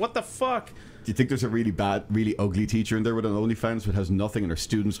like, well, what the fuck? Do you think there's a really bad, really ugly teacher in there with an OnlyFans that has nothing, and her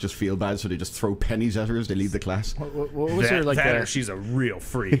students just feel bad, so they just throw pennies at her as they leave the class? What was her like? Or she's a real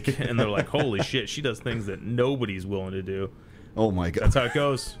freak, and they're like, "Holy shit, she does things that nobody's willing to do." Oh my god, that's how it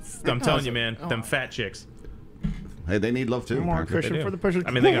goes. I'm telling you, man, them fat chicks. Hey, they need love too. More cushion for the pushers.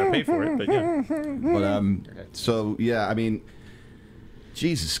 I mean, they gotta pay for it, but yeah. But so yeah, I mean,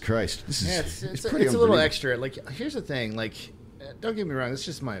 Jesus Christ, this is it's pretty a little unbelievable. extra. Like, here's the thing. Like, don't get me wrong. It's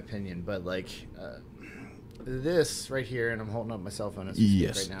just my opinion, but like, this right here, and I'm holding up my cell phone as we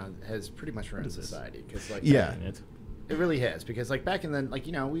speak right now, has pretty much ruined society. Because like, it really has. Because like back in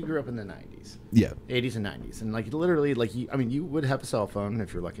the we grew up in the 90s, 80s and 90s, and like literally like you would have a cell phone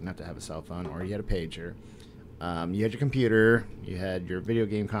if you're lucky enough to have a cell phone, or you had a pager. You had your computer, you had your video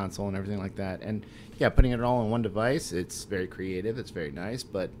game console, and everything like that. And yeah, putting it all on one device, it's very creative, it's very nice,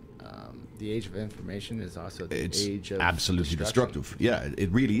 but the age of information is also the age of absolutely destructive. Yeah,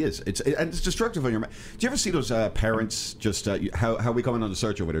 it really is. And it's destructive on your mind. Do you ever see those parents just how we coming on the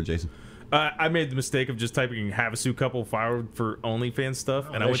search over there, Jason? I made the mistake of just typing "Havasu couple fired for OnlyFans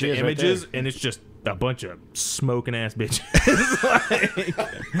stuff," and I went to images, and it's just a bunch of smoking ass bitches.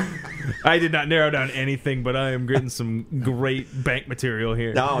 I did not narrow down anything, but I am getting some great bank material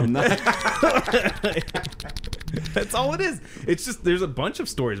here. Oh, nice. That's all it is. It's just there's a bunch of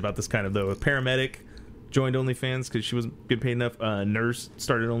stories about this kind of though. A paramedic joined OnlyFans because she wasn't getting paid enough. Nurse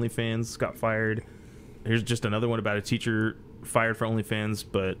started OnlyFans, got fired. Here's just another one about a teacher fired for OnlyFans,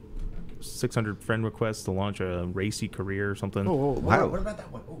 but 600 friend requests to launch a racy career or something. Wow. What about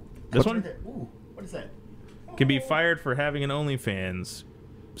that one? Oh, this one? Ooh, what is that? Can be fired for having an OnlyFans.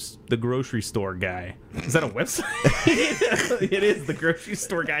 The grocery store guy. Is that a website? It is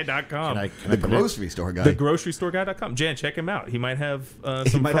thegrocerystoreguy.com. The grocery store guy. Thegrocerystoreguy.com. Jan, check him out. He might have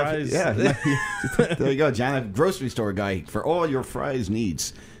some fries. There you go, Jan. Grocery store guy for all your fries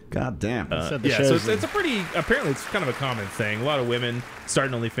needs. God damn. So it's a pretty, apparently it's kind of a common thing. A lot of women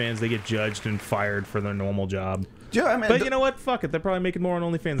starting OnlyFans, they get judged and fired for their normal job. Yeah, I mean, but you know what? Fuck it. They're probably making more on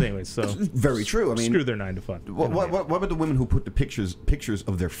OnFans anyways. So very true. I mean, screw their 9 to 5. What about the women who put the pictures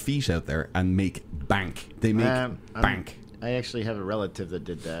of their feet out there and make bank? They make bank. I actually have a relative that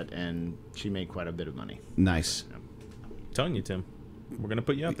did that, and she made quite a bit of money. Nice. I'm telling you, Tim. We're gonna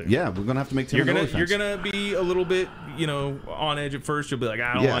put you out there. Yeah, we're gonna have to make Tim. You're gonna be a little bit, on edge at first. You'll be like,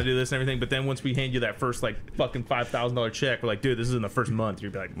 I don't want to do this and everything. But then once we hand you that first like fucking $5,000 check, we're like, dude, this is in the first month.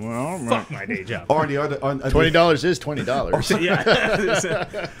 You'll be like, well, fuck my day job. Or the other, $20 is $20.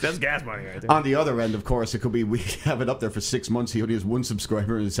 Yeah, that's gas money right there. On the other end, of course, it could be we have it up there for 6 months. He only has one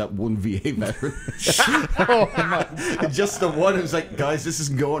subscriber, and it's that one VA veteran. Just the one who's like, guys, this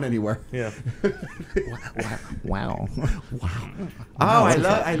isn't going anywhere. Yeah. Wow. Oh,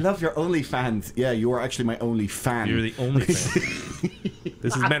 I love your OnlyFans. Yeah, you are actually my only fan. You're the only fan.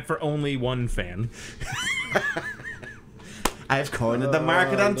 This is meant for only one fan. I've cornered the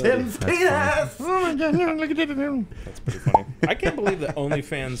market on Tim's penis. Oh my god, look at it. That's pretty funny. I can't believe that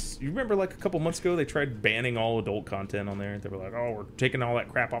OnlyFans. You remember like a couple months ago they tried banning all adult content on there. They were like, "Oh, we're taking all that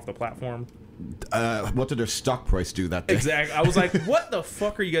crap off the platform." What did their stock price do that day? Exactly. I was like, "What the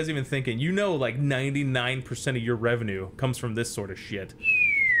fuck are you guys even thinking?" Like 99% of your revenue comes from this sort of shit,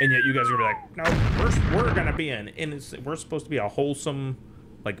 and yet you guys are gonna be like, "No, we're gonna be in, and we're supposed to be a wholesome."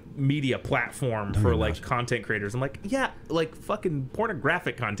 Like media platform for like content creators. I'm like, yeah, like fucking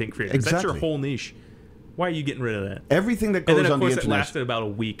pornographic content creators. Exactly. That's your whole niche. Why are you getting rid of that? Everything that goes on the internet. And then of course it internet lasted about a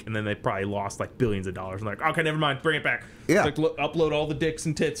week, and then they probably lost like billions of dollars. I'm like, okay, never mind, bring it back. Yeah, like, upload all the dicks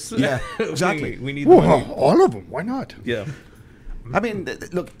and tits. Yeah, exactly. we need the money. All of them. Why not? Yeah. I mean,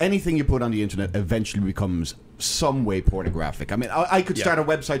 look, anything you put on the internet eventually becomes some way pornographic. I mean, I could start a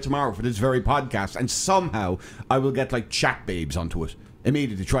website tomorrow for this very podcast, and somehow I will get like chat babes onto it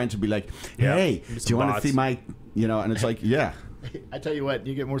immediately, trying to be like, hey, do you want to see my, and it's like, yeah. I tell you what,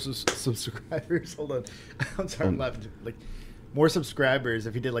 you get more subscribers. Hold on. I'm sorry, I'm laughing. Like, more subscribers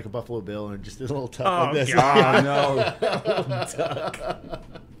if you did like a Buffalo Bill and just did a little tuck like this. God. Oh, no.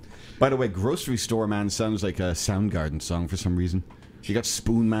 By the way, Grocery Store Man sounds like a Soundgarden song for some reason. You got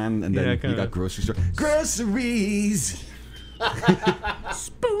Spoon Man, and then you got Grocery Store. Groceries!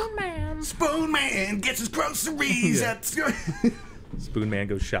 Spoon Man! Spoon Man gets his groceries at... Spoon Man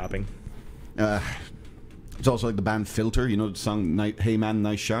goes shopping. It's also like the band Filter, the song "Hey Man,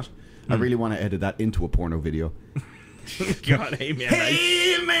 Nice Shot." I really want to edit that into a porno video. God, hey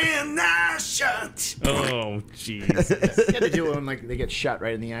man, nice shot. Oh, jeez. You gotta do it when like they get shot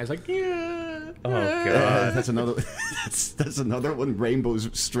right in the eyes, like Oh god, that's another. That's another one. Rainbows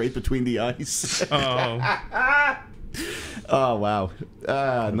straight between the eyes. Oh. Oh wow.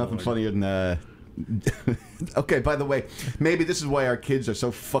 Nothing funnier than. Okay, by the way, maybe this is why our kids are so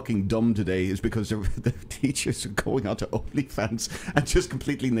fucking dumb today, is because the teachers are going onto OnlyFans and just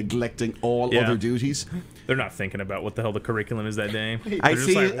completely neglecting all other duties. They're not thinking about what the hell the curriculum is that day. I They're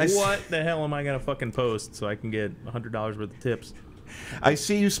see. just like, what the hell am I gonna fucking post so I can get $100 worth of tips? I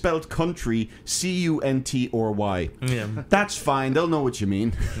see you spelled country C-U-N-T-R-Y. Yeah. That's fine. They'll know what you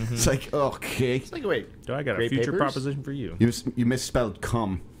mean. It's like, okay. It's like, wait. Do I got a Great future papers? proposition for you? You misspelled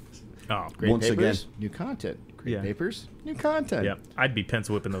cum. Oh, Great Once papers, again. new content. Great Yeah. papers, new content. Yeah, I'd be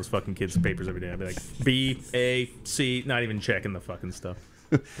pencil whipping those fucking kids' papers every day. I'd be like, B, A, C, not even checking the fucking stuff.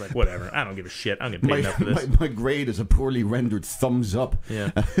 Like, whatever. I don't give a shit. I don't get paid enough for this. My grade is a poorly rendered thumbs up.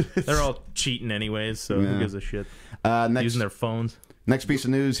 Yeah. They're all cheating anyways, so who gives a shit? Using their phones. Next piece of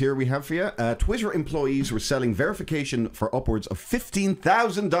news here we have for you. Twitter employees were selling verification for upwards of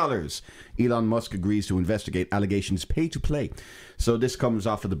 $15,000. Elon Musk agrees to investigate allegations pay to play. So this comes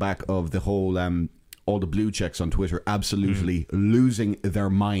off of the back of the whole, all the blue checks on Twitter absolutely losing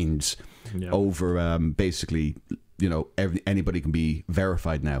their minds over basically, you know, anybody can be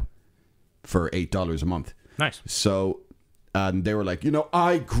verified now for $8 a month. Nice. So... and they were like, you know,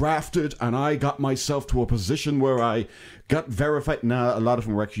 I grafted and I got myself to a position where I got verified. Now, a lot of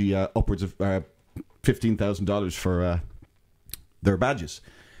them were actually upwards of $15,000 for their badges,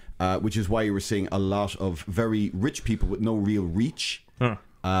 which is why you were seeing a lot of very rich people with no real reach,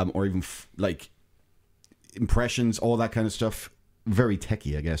 or even like impressions, all that kind of stuff. Very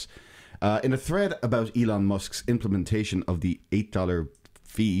techie, I guess. In a thread about Elon Musk's implementation of the $8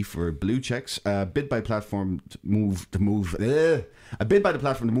 fee for blue checks, a bid by the platform to move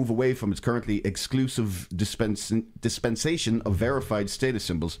away from its currently exclusive dispensation of verified status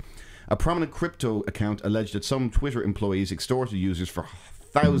symbols. A prominent crypto account alleged that some Twitter employees extorted users for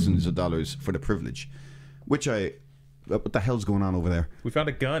thousands of dollars for the privilege. Which what the hell's going on over there? We found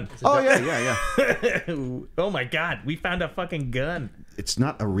a gun. Yeah. Oh my god, we found a fucking gun. It's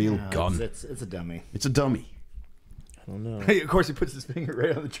not a real gun. It's a dummy. It's a dummy. I don't know. Of course, he puts his finger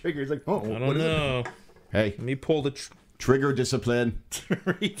right on the trigger. He's like, oh, I don't know. Hey, let me pull the trigger discipline.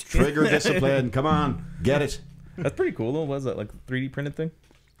 Trigger discipline. Come on, get it. That's pretty cool though. Was that like a 3D printed thing?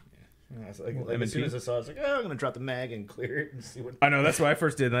 Yeah, so as soon as I saw it, I was like, oh, I'm gonna drop the mag and clear it and see what. I know, that's what I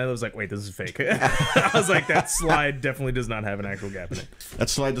first did, and I was like, wait, this is fake. I was like, that slide definitely does not have an actual gap in it. That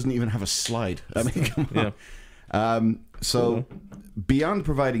slide doesn't even have a slide. I mean, come on. Yeah. So, beyond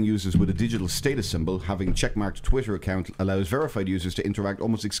providing users with a digital status symbol, having checkmarked Twitter account allows verified users to interact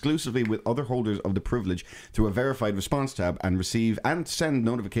almost exclusively with other holders of the privilege through a verified response tab and receive and send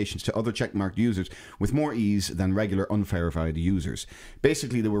notifications to other checkmarked users with more ease than regular unverified users.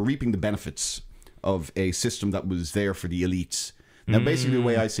 Basically, they were reaping the benefits of a system that was there for the elites. Now, basically, the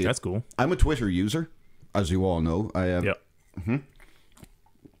way I see it, that's cool. I'm a Twitter user, as you all know. I am. Yep.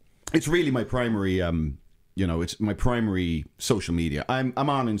 It's really my primary. You know, it's my primary social media. I'm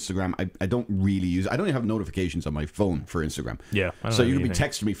on Instagram. I don't really use it. I don't even have notifications on my phone for Instagram. Yeah. So you could be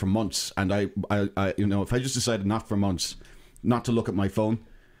texting me for months, and I you know, if I just decided not for months not to look at my phone,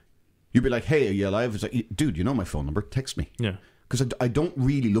 you'd be like, hey, are you alive? It's like, dude, you know my phone number. Text me. Yeah. Because I don't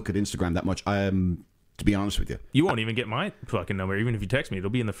really look at Instagram that much. To be honest with you. You won't even get my fucking number. Even if you text me, it'll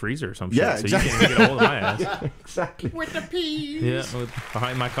be in the freezer or some yeah, shit. Exactly. So you can't even get a hold of my ass. Yeah, exactly. With the peas. Yeah,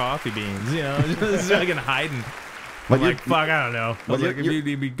 behind my coffee beans. You know, just fucking hiding. I'm like, fuck, I don't know. I was like, if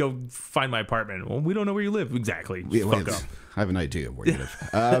you go find my apartment. Well, we don't know where you live. Exactly. Yeah, well, fuck up. I have an idea of where you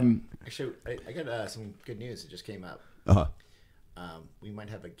live. Actually, I got some good news that just came up. We might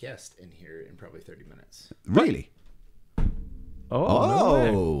have a guest in here in probably 30 minutes. Really? Oh.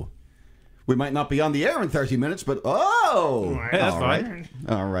 No way. We might not be on the air in 30 minutes, but hey, that's fine.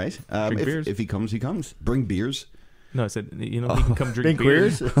 All right. If he comes, he comes. Bring beers. No, I said, you know, he can come drink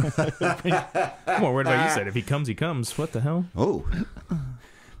beers. Come on, what about you said? If he comes, he comes. What the hell? Oh.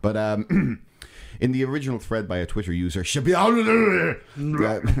 But in the original thread by a Twitter user, yeah,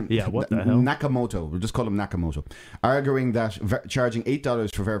 what the hell? Nakamoto, we'll just call him Nakamoto, arguing that charging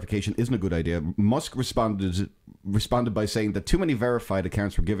 $8 for verification isn't a good idea. Musk responded by saying that too many verified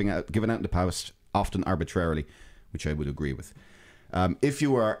accounts were given out in the past, often arbitrarily, which I would agree with. If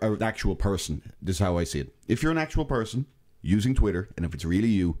you are an actual person, this is how I see it. If you're an actual person using Twitter, and if it's really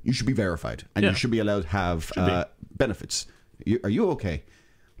you, you should be verified, and you should be allowed to have benefits. Are you okay?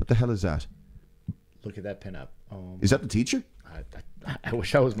 What the hell is that? Look at that pinup. Is that the teacher? I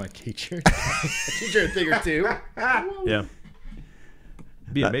wish I was my teacher. Teacher a thing or two. Yeah.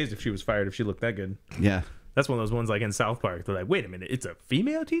 Be amazed if she was fired if she looked that good. Yeah. That's one of those ones like in South Park. They're like, wait a minute, it's a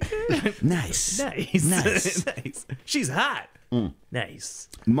female teacher? Nice. Nice. She's hot. Nice.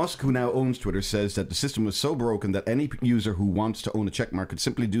 Musk, who now owns Twitter, says that the system was so broken that any user who wants to own a checkmark could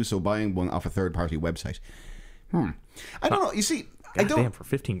simply do so buying one off a third-party website. I don't know. You see, God damn, for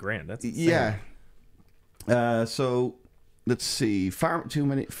 $15,000. That's insane. Yeah. So let's see. Far too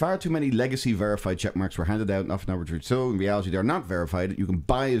many legacy verified checkmarks were handed out and often arbitrary. So in reality, they're not verified. You can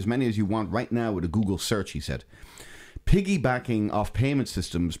buy as many as you want right now with a Google search, he said. piggybacking off payment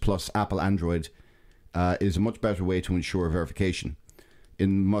systems plus Apple Android is a much better way to ensure verification.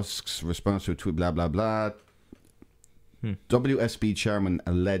 In Musk's response to a tweet, blah, blah, blah, WSB chairman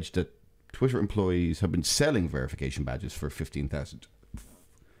alleged that Twitter employees have been selling verification badges for $15,000.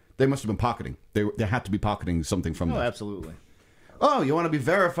 They must have been pocketing. They had to be pocketing something from them. Oh, absolutely. Oh, you want to be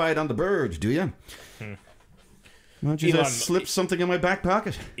verified on the bird, do you? Why don't you just slip something in my back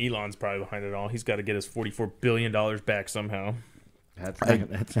pocket? Elon's probably behind it all. He's got to get his $44 billion back somehow. That's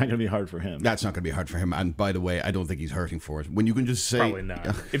not going to be hard for him. That's not going to be hard for him. And by the way, I don't think he's hurting for it. When you can just say... Probably not.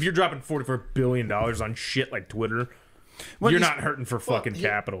 If you're dropping $44 billion on shit like Twitter... You're not hurting for fucking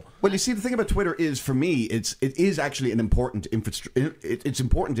capital. Well, you see, the thing about Twitter is, for me, it is actually an important infrastructure. It's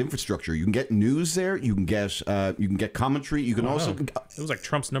important infrastructure. You can get news there. You can get commentary. You can also. It was like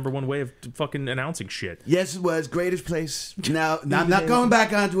Trump's #1 way of fucking announcing shit. Yes, it was greatest place. Now I'm not going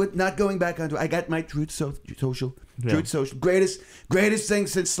back onto it. Not going back onto it. I got my Truth Social. Truth Social. Greatest thing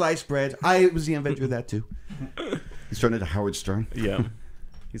since sliced bread. I was the inventor of that too. He's turned into Howard Stern. Yeah.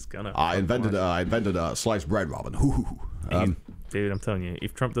 He's gonna. I invented sliced bread, Robin. Dude, I'm telling you,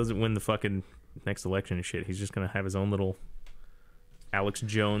 if Trump doesn't win the fucking next election and shit, he's just gonna have his own little Alex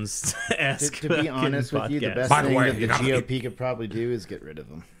Jones-esque. To be honest with you, the best thing that the GOP could probably do is get rid of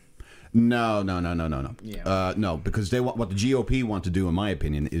him. No. Yeah. No, because what the GOP want to do, in my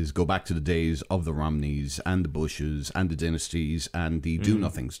opinion, is go back to the days of the Romneys and the Bushes and the dynasties and the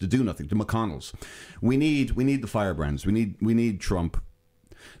do-nothings, the McConnells. We need the firebrands. We need Trump.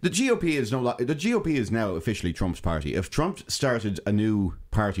 The GOP is now officially Trump's party. If Trump started a new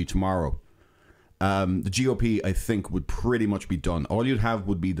party tomorrow, the GOP, I think, would pretty much be done. All you'd have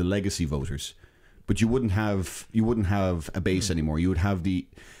would be the legacy voters, but you wouldn't have a base anymore. You would have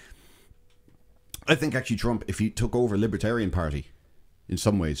I think actually Trump, if he took over Libertarian Party, in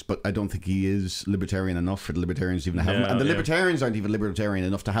some ways, but I don't think he is libertarian enough for the libertarians even to have him. And the libertarians aren't even libertarian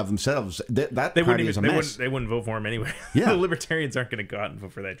enough to have themselves. That party is a mess. They wouldn't vote for him anyway. Yeah. The libertarians aren't going to go out and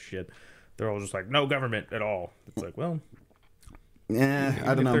vote for that shit. They're all just like, no government at all. It's like, well,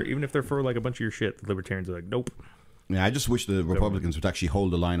 I don't know. Even if they're for like a bunch of your shit, the libertarians are like, nope. Yeah, I just wish the Republicans would actually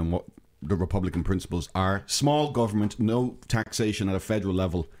hold the line on what the Republican principles are. Small government, no taxation at a federal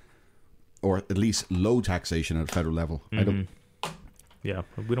level, or at least low taxation at a federal level. I don't. Yeah,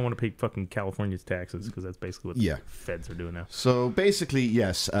 we don't want to pay fucking California's taxes because that's basically what the feds are doing now. So basically,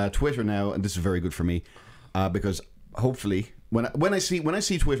 yes, Twitter now, and this is very good for me because hopefully when I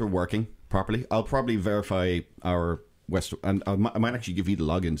see Twitter working properly, I'll probably verify our West, and I might actually give you the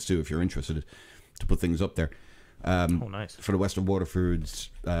logins too if you're interested to put things up there. Nice for the Western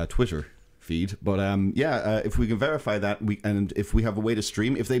Waterford's Twitter feed. But if we can verify that, and if we have a way to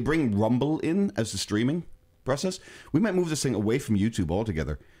stream, if they bring Rumble in as the streaming process, we might move this thing away from YouTube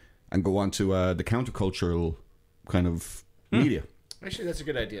altogether and go on to the countercultural kind of media. Actually, that's a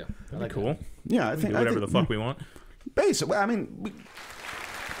good idea. That'd be cool. Yeah, I think whatever the fuck we want. Basically, I mean,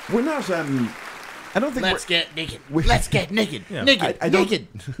 we're not. I don't think. Let's get naked. Let's get naked. Yeah. Naked.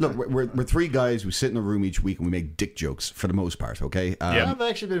 Look, we're three guys. We sit in a room each week and we make dick jokes for the most part. Okay. I've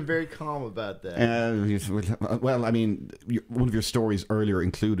actually been very calm about that. Well, I mean, one of your stories earlier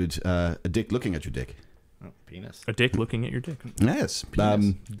included a dick looking at your dick. Oh, penis. A dick looking at your dick. Yes.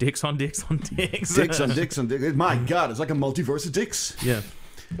 Dicks on dicks on dicks. Dicks on dicks on dicks. My God, it's like a multiverse of dicks. Yeah.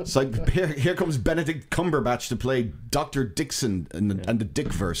 It's like here comes Benedict Cumberbatch to play Dr. Dixon and the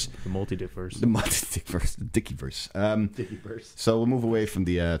Dickverse. The multi-dickverse. The multi-dickverse. The Dickyverse. Dickyverse. So we'll move away from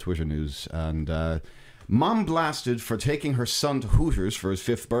the Twitter news. And mom blasted for taking her son to Hooters for his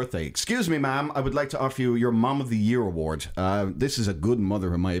 5th birthday. Excuse me, ma'am. I would like to offer you your Mom of the Year award. This is a good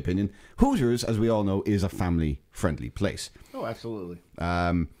mother, in my opinion. Hooters, as we all know, is a family-friendly place. Oh, absolutely.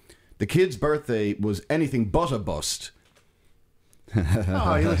 The kid's birthday was anything but a bust.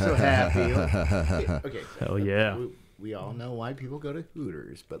 Oh, you look so happy. Okay. Hell yeah. We all know why people go to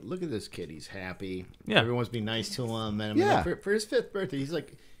Hooters, but look at this kid. He's happy. Yeah. Everyone's being nice to him. And I mean, like, for his 5th birthday, he's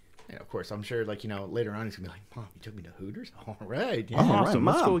like, yeah, of course, I'm sure, like, later on he's going to be like, Mom, you took me to Hooters? All right. Yeah. Awesome.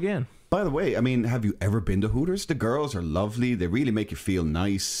 Let's go again. By the way, I mean, have you ever been to Hooters? The girls are lovely. They really make you feel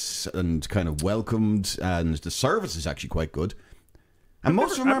nice and kind of welcomed. And the service is actually quite good. And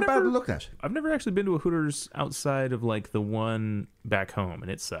most of them aren't bad to look at. I've never actually been to a Hooters outside of, like, the one back home, and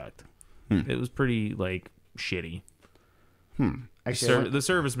it sucked. It was pretty, like, shitty. Actually, the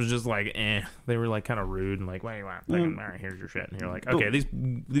service was just like, They were like kind of rude and like, wait, here's your shit. And you're like, okay, these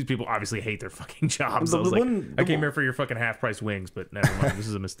people obviously hate their fucking jobs. I was like, I came here for your fucking half-price wings, but never mind, this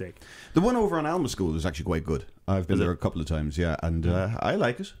is a mistake. The one over on Alma School is actually quite good. I've been there a couple of times, yeah, and I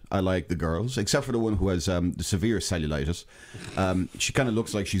like it. I like the girls, except for the one who has the severe cellulitis. She kind of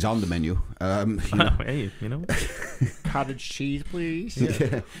looks like she's on the menu. Hey, you know, cottage cheese, please.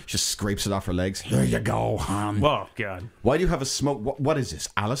 Yeah. Just scrapes it off her legs. Here you go, hon. Oh God! Why do you have a smoke? What is this,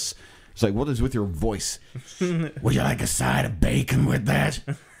 Alice? It's like, what is with your voice? Would you like a side of bacon with that?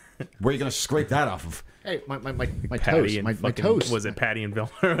 Where are you going to scrape that off of? Hey, my toast. My toast. Was it Patty and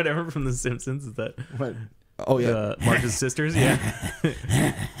Velma or whatever from The Simpsons? Is that what? Oh yeah, Marge's sisters. Yeah.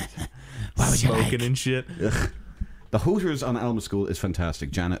 Why would you smoking like? And shit. Ugh. The Hooters on Alma School is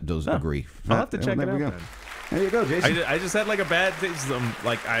fantastic. Janet does agree. I'll have to check it out. Then. There you go, Jason. I just had like a bad thing.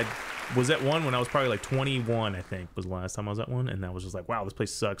 Like I was at one when I was probably like 21, I think, was the last time I was at one, and I was just like, wow, this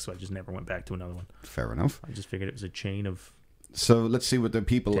place sucks. So I just never went back to another one. Fair enough. I just figured it was a chain of. So let's see what the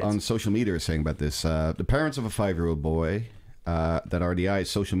people on social media are saying about this. The parents of a 5-year-old boy that RDI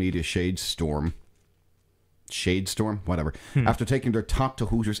social media shadestorm, whatever. After taking their tot to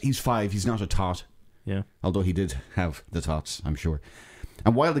Hooters, he's 5. He's not a tot. Yeah. Although he did have the tots, I'm sure.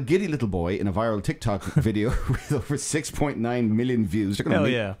 And while the giddy little boy in a viral TikTok video with over 6.9 million views, they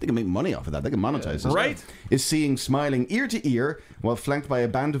can make money off of that. They can monetize this. Right. Is seeing smiling ear to ear while flanked by a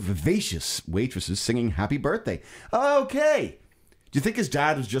band of vivacious waitresses singing happy birthday. Okay. Do you think his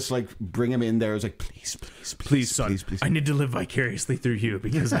dad was just like, bring him in there? It was like, please, son. I need to live vicariously through you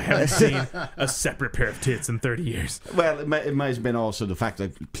because I haven't seen a separate pair of tits in 30 years. Well, it might have been also the fact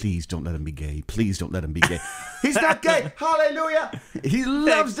that, please don't let him be gay. Please don't let him be gay. He's not gay. Hallelujah. He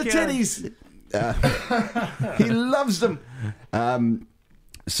loves the titties. He loves them.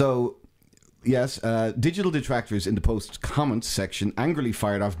 Yes, digital detractors in the post's comments section angrily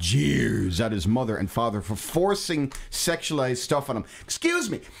fired off jeers at his mother and father for forcing sexualized stuff on him.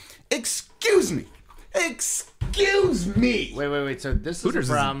 Excuse me. Wait. So this Hooters is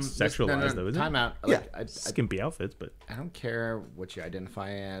a problem. Sexualized, though, isn't time it? out. Yeah. Skimpy outfits, but I don't care what you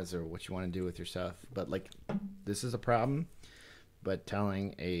identify as or what you want to do with yourself, but like, this is a problem. But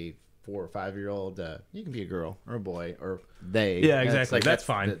telling a 4 or 5-year-old, you can be a girl or a boy or they. Yeah, exactly. That's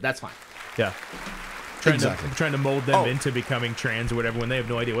fine. That's fine. Yeah. Trying to mold them into becoming trans or whatever when they have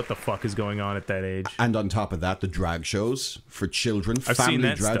no idea what the fuck is going on at that age. And on top of that, the drag shows for children, I've family seen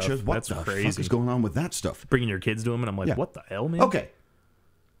that drag stuff. shows. What That's the crazy. fuck is going on with that stuff? Bringing your kids to them, and I'm like, what the hell, man? Okay,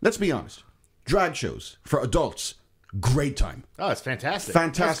 let's be honest. Drag shows for adults, great time. Oh, it's fantastic.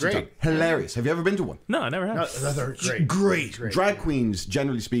 Fantastic That's time. Hilarious. Have you ever been to one? No, I never have. No, they're great. Great. Drag queens,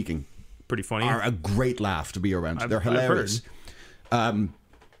 generally speaking, pretty funny. Are a great laugh to be around. They're hilarious.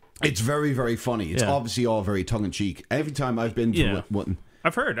 It's very, very funny. It's obviously all very tongue-in-cheek. Every time I've been to one...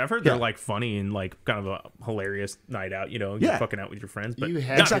 I've heard they're like funny and like kind of a hilarious night out, you know, you're fucking out with your friends, but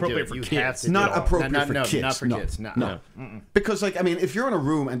not appropriate for kids. Not appropriate for kids. Not for kids. No. Because, like, I mean, if you're in a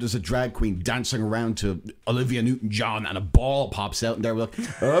room and there's a drag queen dancing around to Olivia Newton-John and a ball pops out and they're like,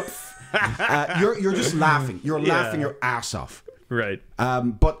 oops, you're just laughing. You're laughing your ass off. Right.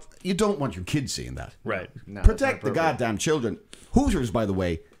 But you don't want your kids seeing that. Right. No, Protect the goddamn children. Hooters, by the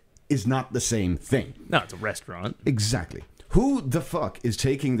way, is not the same thing. No, it's a restaurant. Exactly. Who the fuck is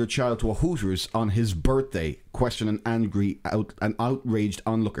taking their child to a Hooters on his birthday? Question an outraged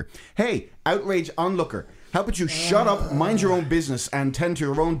onlooker. Hey, outraged onlooker, how about you shut up, mind your own business, and tend to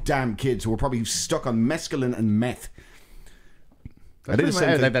your own damn kids who are probably stuck on mescaline and meth?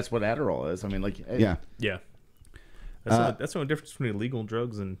 That's what Adderall is. I mean, like, yeah. That's the only difference between illegal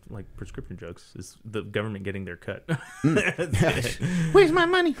drugs and like prescription drugs is the government getting their cut. Where's my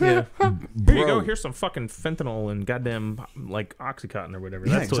money? Yeah. Here you go. Here's some fucking fentanyl and goddamn like Oxycontin or whatever.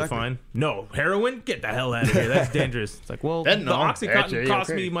 That's totally fine. No heroin. Get the hell out of here. That's dangerous. It's like, well, the Oxycontin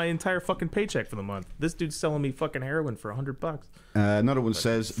cost me my entire fucking paycheck for the month. This dude's selling me fucking heroin for $100. Another one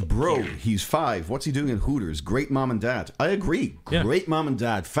says, bro, he's 5. What's he doing in Hooters? Great mom and dad. I agree. Great mom and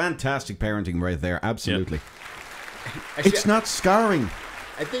dad. Fantastic parenting right there. Absolutely. Actually, it's not scarring.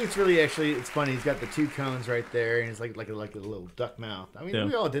 I think it's really it's funny. He's got the 2 cones right there, and it's like a little duck mouth. I mean,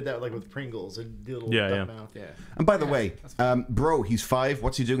 we all did that like with Pringles and did a little duck mouth. Yeah. And by the way, bro, he's 5.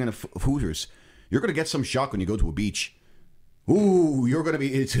 What's he doing in a Hooters? You're gonna get some shock when you go to a beach. Ooh, you're gonna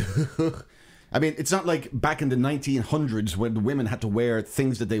be. I mean, it's not like back in the 1900s when the women had to wear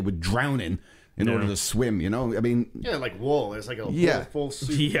things that they would drown in order to swim, you know? I mean... Yeah, like wool. It's like a full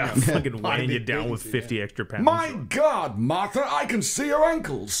suit. Yeah, fucking weighing you down with 50 extra pounds. My God, Martha, I can see your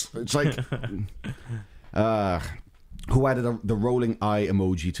ankles. It's like... who added the rolling eye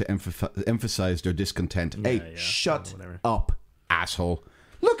emoji to emphasize their discontent. Shut up, asshole.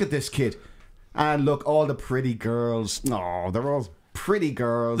 Look at this kid. And look, all the pretty girls. No, they're all pretty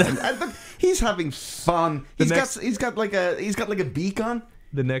girls. And look, he's having fun. He's got like a beak on.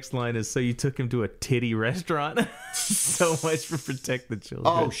 The next line is, so you took him to a titty restaurant? So much for protect the children.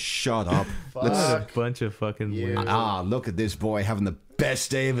 Oh, shut up. What a bunch of fucking weird. Look at this boy having the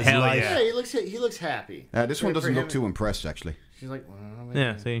best day of his Hell life. yeah. He looks happy. This one doesn't look too impressed, actually. She's like,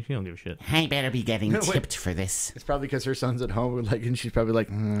 yeah, see, she don't give a shit. I better be getting tipped for this. It's probably because her son's at home, like, and she's probably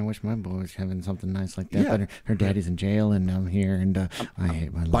like, I wish my boy was having something nice like that. But her daddy's in jail, and I'm here, and I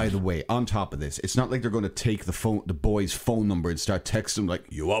hate my life. By the way, on top of this, it's not like they're going to take the boy's phone number and start texting him like,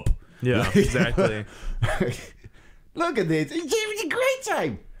 "You up?" Yeah, exactly. Look at this. He's having a great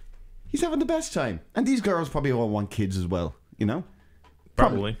time. He's having the best time, and these girls probably all want kids as well. You know.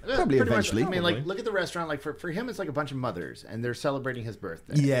 Probably eventually. Much. I mean, like, look at the restaurant. Like, for him, it's like a bunch of mothers, and they're celebrating his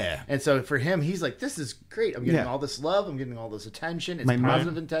birthday. Yeah. And so for him, he's like, this is great. I'm getting all this love. I'm getting all this attention. It's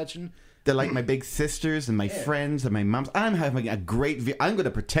positive attention. They're like my big sisters and my friends and my moms. I'm having a great... I'm going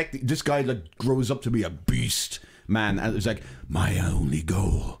to protect... This guy that grows up to be a beast, man. And it's like, my only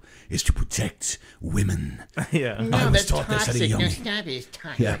goal is to protect women. Yeah. No, I was that's taught this at a young... No, stop it.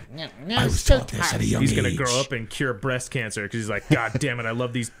 Yeah. No, I was so taught this at a young He's age. going to grow up and cure breast cancer because he's like, God damn it, I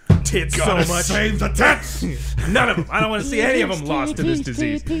love these tits so Gotta much. save the tits! None of them. I don't want to see any of them lost to this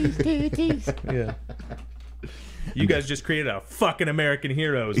disease. Yeah. You guys just created a fucking American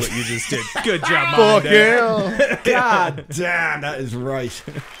hero is what you just did. Good job, Mom and Dad. God damn, that is right.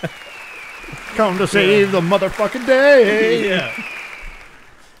 Come to save the motherfucking day. Yeah.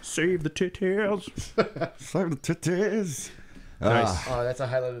 Save the titties. Save the titties. Nice. Oh, that's a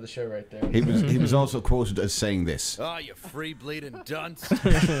highlight of the show right there. He was also quoted as saying this. Oh, you free bleeding dunce.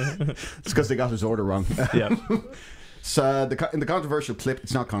 It's because they got his order wrong. Yeah. So in the controversial clip,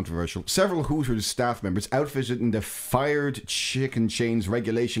 it's not controversial. Several Hooters staff members outfitted in the fired chicken chains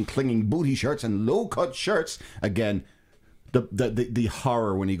regulation clinging booty shirts and low cut shirts. Again, the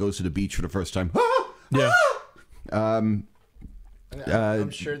horror when he goes to the beach for the first time. Yeah. I'm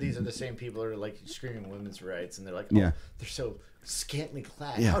sure these are the same people who are like screaming women's rights, and they're like, they're so scantily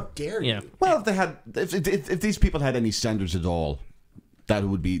clad. Yeah. How dare you? Yeah. Well, if these people had any standards at all, that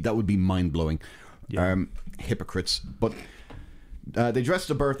would be mind blowing. Yeah. Hypocrites, but they dressed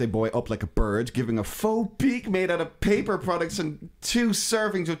the birthday boy up like a bird, giving a faux beak made out of paper products and 2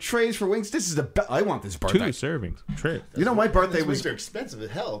 servings of trays for wings. This is I want this birthday. 2 servings. Tray. You know, my birthday was... They're expensive as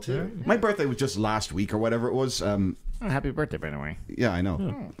hell, too. My birthday was just last week or whatever it was. Happy birthday, by the way. Yeah, I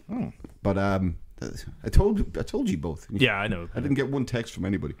know. But I told you both. Yeah, I know. I didn't get one text from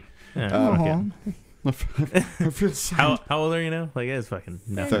anybody. Yeah. I feel sad. How old are you now? Like, it's fucking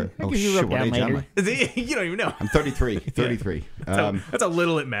nothing. Oh shit! What age am I? You don't even know. I'm 33. 33. That's how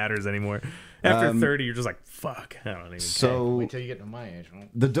little it matters anymore. After 30, you're just like, fuck. I don't even care. Wait till you get to my age. Huh?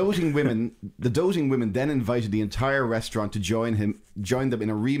 The doting women then invited the entire restaurant to join them in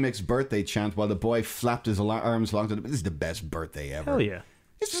a remixed birthday chant while the boy flapped his arms along to them. This is the best birthday ever. Hell yeah.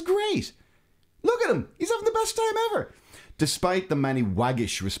 This is great. Look at him. He's having the best time ever. Despite the many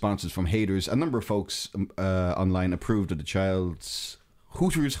waggish responses from haters, a number of folks online approved of the child's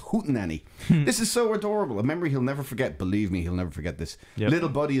Hooters hootenanny. This is so adorable. A memory he'll never forget. Believe me, he'll never forget this. Yep. Little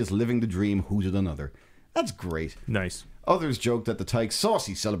buddy is living the dream, hooted another. That's great. Nice. Others joked that the Tyke's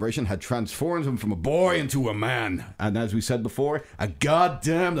saucy celebration had transformed him from a boy into a man. And as we said before, a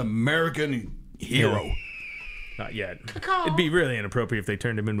goddamn American hero. Yeah. Not yet. It'd be really inappropriate if they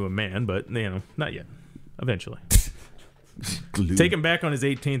turned him into a man, but, not yet. Eventually. Glue. Take him back on his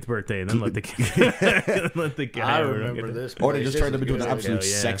 18th birthday, and then let the guy. I remember this. Or they just turned him into an absolute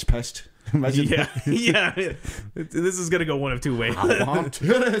sex pest. Imagine. Yeah. This is gonna go one of 2 ways. I want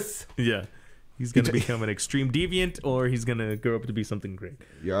this. Yeah. He's gonna become an extreme deviant, or he's gonna grow up to be something great.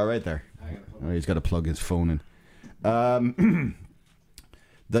 You're all right there. Oh, he's got to plug his phone in.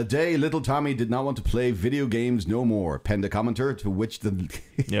 The day little Tommy did not want to play video games no more, penned a commenter, to which the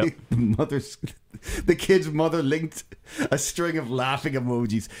kid's mother linked a string of laughing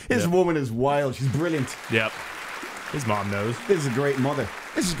emojis. This woman is wild. She's brilliant. Yep. His mom knows. This is a great mother.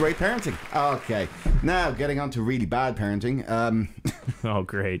 This is great parenting. Okay. Now, getting on to really bad parenting. Oh,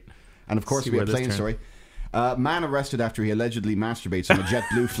 great. And of course, we have a plain story. Man arrested after he allegedly masturbates on a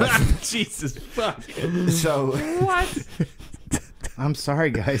JetBlue flight. Jesus fuck. So... What? I'm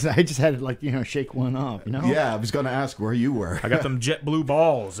sorry, guys. I just had to, shake one off, Yeah, I was going to ask where you were. I got them JetBlue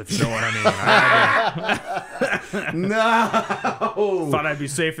balls, if you know what I mean. No! Thought I'd be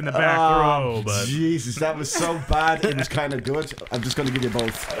safe in the back row, but... Jesus, that was so bad. It was kind of good. I'm just going to give you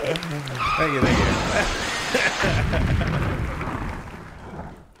both. Thank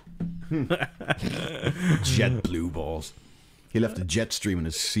you. JetBlue balls. He left a jet stream in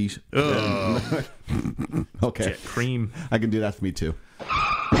his seat. Ugh. Okay. Jet cream. I can do that for me too.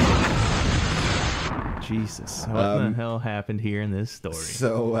 Jesus. What the hell happened here in this story?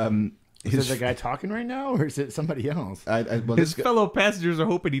 So, is it the guy talking right now, or is it somebody else? Well, his fellow passengers are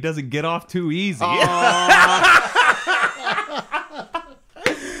hoping he doesn't get off too easy.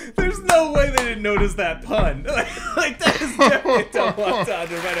 There's no way they didn't notice that pun. Like that is definitely a dumb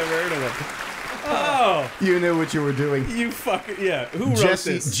entendre if I'd ever heard of it. Oh, you knew what you were doing. You fucking yeah. Who wrote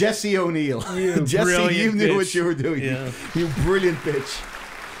this? Jesse O'Neill. You Jesse, brilliant you knew bitch. what you were doing. Yeah. You brilliant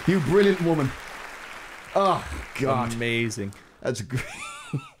bitch. You brilliant woman. Oh God, amazing. That's great.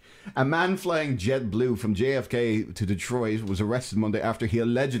 A man flying JetBlue from JFK to Detroit was arrested Monday after he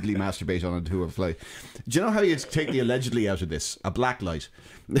allegedly masturbated on a tour flight. Do you know how you take the allegedly out of this? A black light.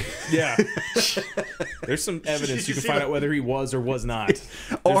 Yeah. There's some evidence you can find out whether he was or was not.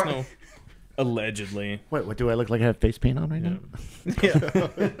 There's Or- no allegedly. Wait, what do I look like? I have face paint on right now?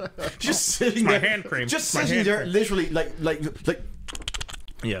 Just sitting My there, hand cream. Just My sitting hand there, cream. literally, like,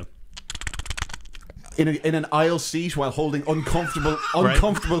 Yeah. in an aisle seat while holding uncomfortable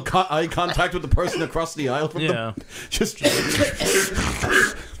eye contact with the person across the aisle from them. Just.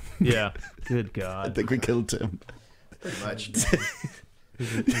 Yeah. Good God. I think we killed him. Pretty much.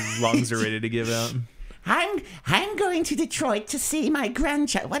 His lungs are ready to give out. I'm going to Detroit to see my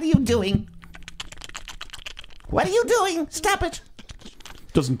grandchild. What are you doing? What are you doing? Stop it.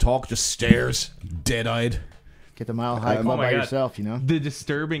 Doesn't talk, just stares, dead-eyed. Get the mile high club by yourself, you know? The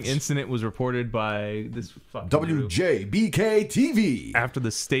disturbing incident was reported by this fucking WJBK TV. after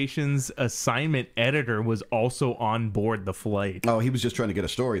the station's assignment editor was also on board the flight. Oh, he was just trying to get a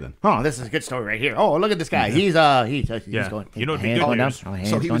story then. Oh, this is a good story right here. Oh, look at this guy. He's going. You know, hands going down. Oh, So hands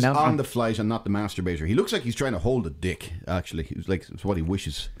he going was down. on the flight and not the masturbator. He looks like he's trying to hold a dick, actually. He was like, it's what he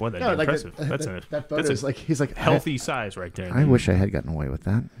wishes. Boy, that's No, like impressive. that- That's that- a that photo that's is like- he's like, healthy size right there. I wish I had gotten away with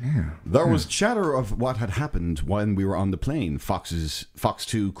that. Yeah. There was chatter of what had happened when we were on the plane. Fox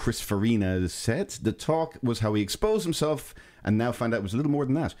 2 Chris Farina said the talk was how he exposed himself and now found out it was a little more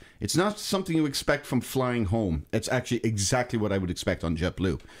than that. It's not something you expect from flying home. It's actually exactly what I would expect on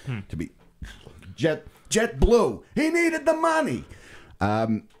JetBlue. To be JetBlue. He needed the money.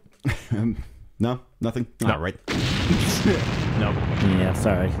 No, nothing. No. All right. No. Yeah,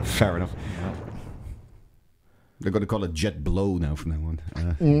 sorry. Fair enough. They're going to call it JetBlue now from now on.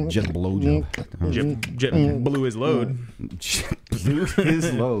 JetBlue job. JetBlue is load. JetBlue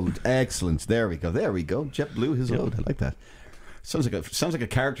his load. Excellent. There we go. JetBlue his load. I like that. Sounds like a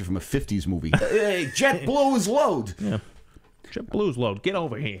character from a 50s movie. Hey, JetBlue his load. Yeah. JetBlue's load. Get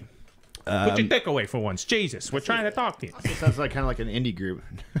over here. Put your dick away for once. Jesus, we're trying to talk to you. It sounds like kind of like an indie group.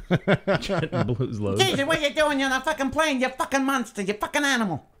 JetBlue's load. Jesus, what you doing? You're on a fucking plane. You fucking monster. You fucking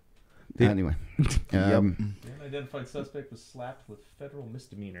animal. Anyway. Unidentified suspect was slapped with federal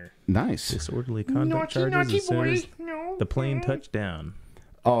misdemeanor. Nice. Disorderly conduct charges as soon as the plane touched down.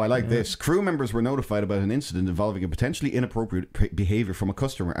 Oh, I like this. Crew members were notified about an incident involving a potentially inappropriate behavior from a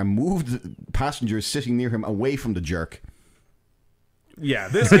customer and moved passengers sitting near him away from the jerk. Yeah,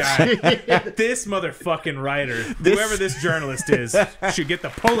 this guy, this motherfucking writer, whoever this journalist is, should get the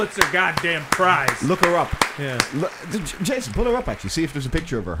Pulitzer goddamn prize. Look her up. Yeah. Jason, pull her up, actually. See if there's a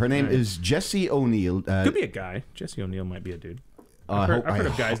picture of her. Her name is Jessie O'Neill. Could be a guy. Jesse O'Neill might be a dude. I I've heard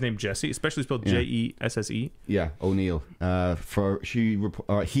of guys named Jesse, especially spelled Jesse. Yeah, O'Neill. They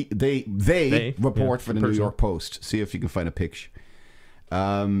report for the New person. York Post. See if you can find a picture.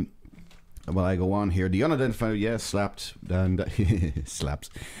 Well, I go on here. The unidentified, slapped and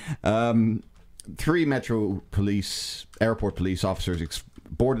slaps. 3 Metro Police, airport police officers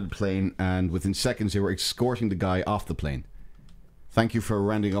boarded the plane, and within seconds they were escorting the guy off the plane. Thank you for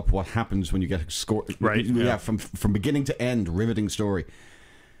rounding up what happens when you get escorted. Right. Yeah, from beginning to end, riveting story.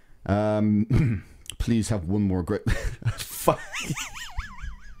 Please have one more great. Fuck.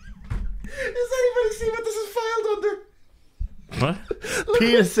 Does anybody see what this is filed under? What?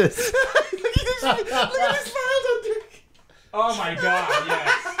 Penises. Look at this filed under. Oh my god,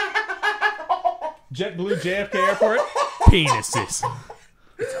 yes. JetBlue JFK Airport, penises.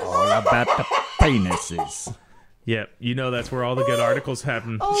 All about the penises. Yep, you know that's where all the good articles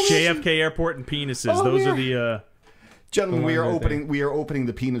happen. JFK Airport and penises. Those are the Gentlemen, we are opening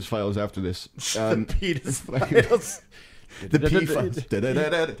the penis files after this. Penis files. The P files.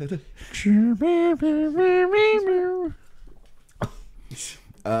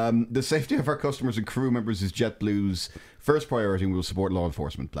 The safety of our customers and crew members is JetBlue's first priority, and we will support law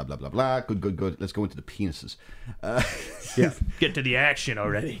enforcement. Blah, blah, blah, blah. Good. Let's go into the penises. yeah. Get to the action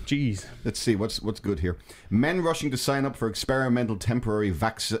already. Jeez. Let's see, what's good here. Men rushing to sign up for experimental temporary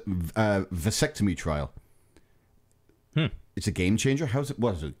vasectomy trial. It's a game changer. How's it?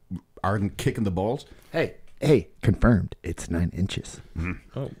 What is it? Ardent kicking the balls? Hey, confirmed. It's 9 inches.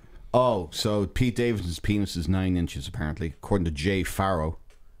 Oh, so Pete Davidson's penis is 9 inches, apparently, according to Jay Farrow.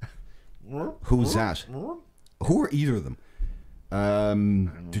 Who's that? Who are either of them?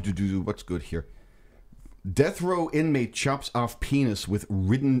 What's good here? Death row inmate chops off penis with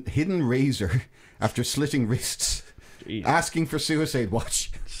hidden razor after slitting wrists. Jeez. Asking for suicide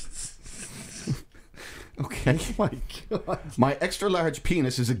watch. Okay. Oh my God. My extra large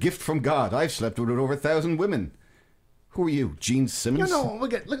penis is a gift from God. I've slept with over 1,000 women. Who are you, Gene Simmons? No,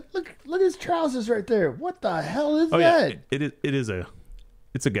 look at his trousers right there. What the hell is that? Yeah.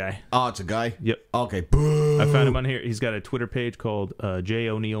 It's a guy. Oh, it's a guy? Yep. Okay. Boo. I found him on here. He's got a Twitter page called J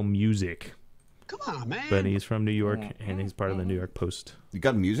O'Neill Music. Come on, man. But he's from New York, and he's part of the New York Post. You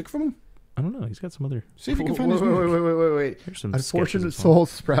got music from him? I don't know. He's got some other... See if you can find his music. Wait. Here's some Unfortunate soul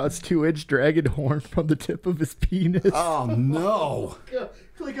sprouts 2-inch dragon horn from the tip of his penis. Oh, no.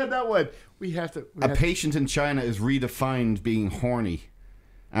 Click on that one. A patient in China is redefined being horny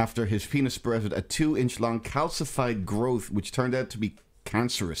after his penis sprouted a 2-inch long calcified growth, which turned out to be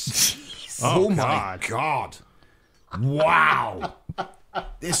cancerous. Oh my God. Wow.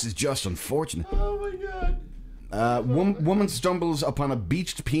 This is just unfortunate. Oh my God. Woman stumbles upon a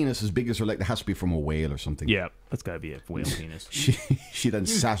beached penis as big as her leg. That has to be from a whale or something. Yeah, that's got to be a whale penis. She then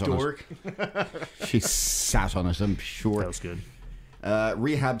sat on it. She sat on it, I'm sure. That was good.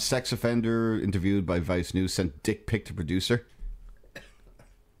 Rehab sex offender interviewed by Vice News sent dick pic to producer.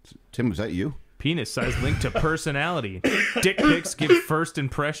 Tim, was that you? Penis size linked to personality. Dick pics give first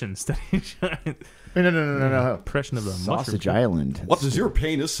impressions. No. Impression of the Sausage mushroom. Island. What does your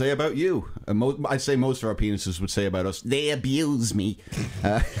penis say about you? I'd say most of our penises would say about us, they abuse me.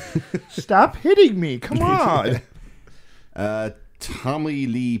 Stop hitting me. Come on. Tommy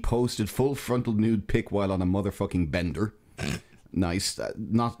Lee posted full frontal nude pic while on a motherfucking bender. Nice.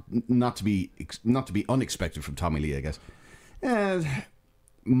 Not to be unexpected from Tommy Lee, I guess.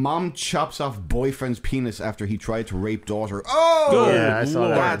 Mom chops off boyfriend's penis after he tried to rape daughter. Oh, good. Yeah, I saw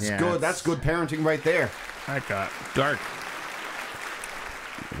that. That's Yeah. good. That's good parenting right there. That got dark.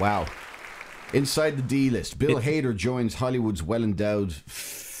 Wow. Inside the D list, Bill Hader joins Hollywood's well-endowed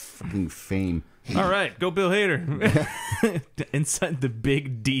fucking fame. All right, go Bill Hader. Inside the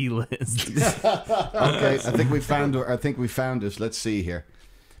big D list. Okay, I think we found it. Let's see here.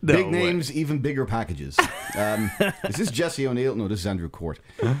 No Big way. names, even bigger packages. Is this Jesse O'Neill? No, this is Andrew Court.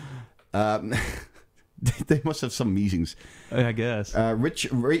 They must have some meetings. I guess.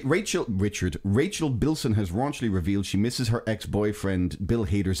 Rachel Bilson has raunchily revealed she misses her ex-boyfriend Bill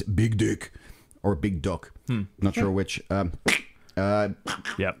Hader's big dick or big duck. Not sure which. Yep.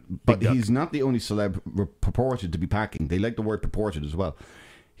 But he's not the only celeb purported to be packing. They like the word purported as well.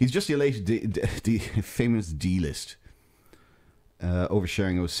 He's just the elated the famous D list.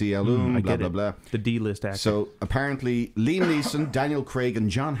 Oversharing OC, blah, blah, blah. The D-list actor. So, apparently, Liam Neeson, Daniel Craig, and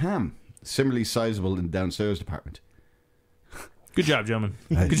John Hamm, similarly sizable in the downstairs department. Good job, gentlemen.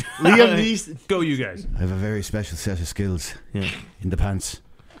 Right. Good job. Liam Neeson. Go, you guys. I have a very special set of skills in the pants,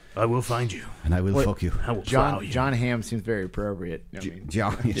 I will find you. and I will fuck you. I will plow you. John Hamm seems very appropriate.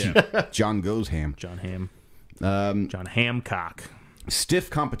 John goes ham. John Hamm. John Hamcock. Stiff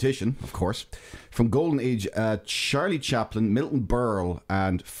competition, of course, from Golden Age, Charlie Chaplin, Milton Berle,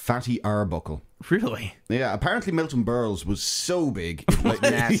 and Fatty Arbuckle. Really? Yeah, apparently Milton Berle's was so big. Like,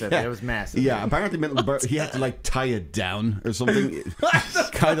 Massive. Yeah. It was massive. Yeah, apparently Milton Berle, he had to like tie it down or something.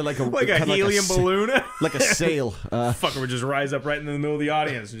 Kind of like a helium balloon? Like a sail. Fucker would just rise up right in the middle of the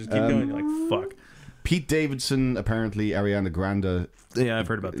audience and just keep going. You're like, fuck. Pete Davidson, apparently Ariana Grande. Yeah, I've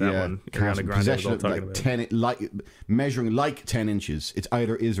heard about that one. Ariana Grande was all talking about it. Measuring like 10 inches. It's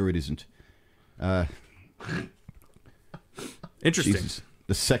either is or it isn't. Interesting. Jesus.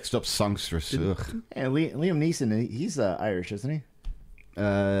 The sexed up songstress. Ugh. Yeah, Liam Neeson, he's Irish, isn't he?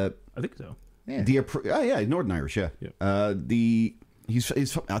 I think so. Yeah. Northern Irish, yeah.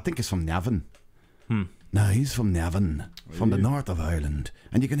 He's from, I think he's from Navan. No, he's from Navan, from the north of Ireland.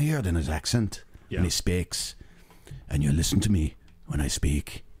 And you can hear it in his accent when he speaks. And you listen to me when I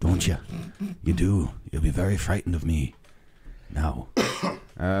speak, don't you? You do. You'll be very frightened of me now.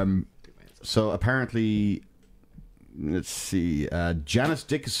 So apparently, let's see, Janice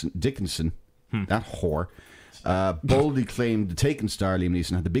Dickinson, that whore, boldly claimed the Taken star Liam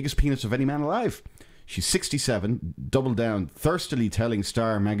Neeson had the biggest penis of any man alive. She's 67, doubled down, thirstily telling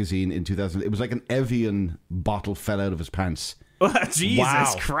Star magazine in 2000. It was like an Evian bottle fell out of his pants.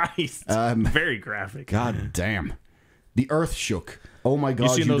 Jesus Christ. Very graphic. God damn. The earth shook. Oh my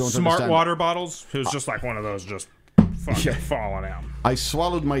God, you seen those don't smart understand. water bottles? It was just like one of those just fucking falling out. I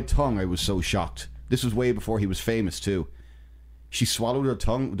swallowed my tongue. I was so shocked. This was way before he was famous too. She swallowed her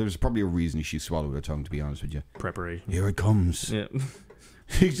tongue. There's probably a reason she swallowed her tongue, to be honest with you. Preparation. Here it comes. Yeah.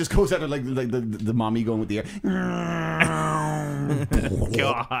 He just goes out of like the mommy going with the air.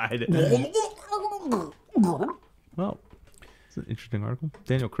 God. Well, it's an interesting article.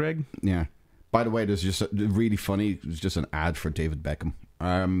 Daniel Craig. Yeah. By the way, there's just really funny. It's just an ad for David Beckham.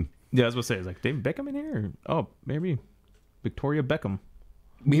 Yeah, I was going to say, is like David Beckham in here? Oh, maybe Victoria Beckham.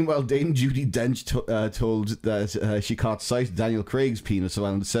 Meanwhile, Dame Judi Dench told that she caught sight of Daniel Craig's penis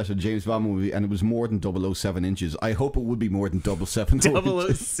on the set of a James Bond movie, and it was more than 007 inches. I hope it would be more than 007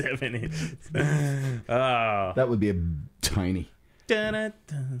 inches. 007 inches. Oh. That would be a tiny.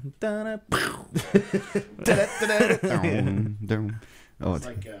 Oh, it's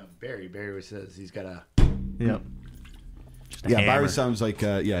like Barry. Barry says he's got a. Yep. Yeah, Barry sounds like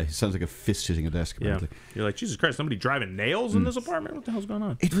he sounds like a fist hitting a desk. Apparently. Yeah. You're like, Jesus Christ, somebody driving nails in this apartment? What the hell's going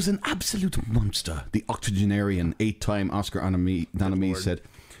on? It was an absolute monster. The octogenarian, 8-time Oscar nominee said.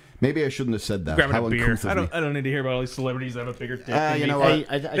 Maybe I shouldn't have said that. Grabbing How a beer. uncouth of me. I don't need to hear about all these celebrities that have a bigger dick than you me. know what?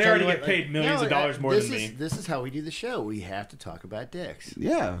 They already get paid millions of dollars more than me. This is how we do the show. We have to talk about dicks.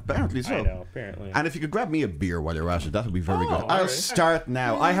 Yeah, apparently so. I know, apparently. And if you could grab me a beer while you're at it, that would be very good. all I'll right. start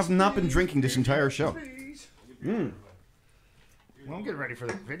now. I have not been drinking this entire show. Well, I'm getting ready for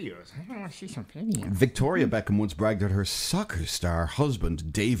the videos. I want to see some videos. Victoria Beckham once bragged that her soccer star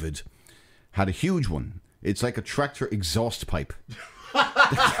husband, David, had a huge one. It's like a tractor exhaust pipe.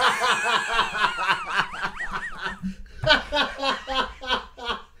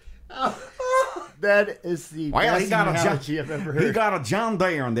 That is the best analogy I've ever heard. He got a John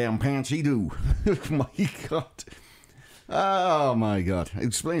Deere in them pants, he do. My God. Oh, my God. It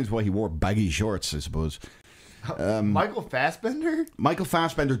explains why he wore baggy shorts, I suppose. Michael Fassbender? Michael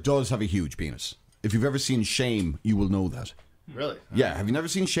Fassbender does have a huge penis. If you've ever seen Shame, you will know that. Really? Yeah, have you never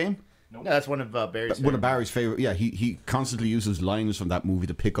seen Shame? No, that's one of Barry's One of Barry's favorite. Yeah, he constantly uses lines from that movie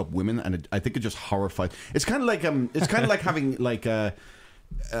to pick up women, and I think it just horrifies. It's kind of like having like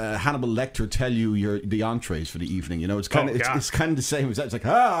Hannibal Lecter tell you the entrees for the evening. You know, it's kind of it's kind of the same as that. It's like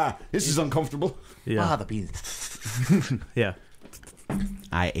this is uncomfortable. Yeah. The penis. Yeah.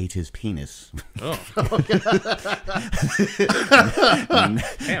 I ate his penis. Oh.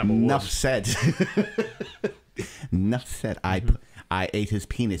 Enough said. Enough said. I ate his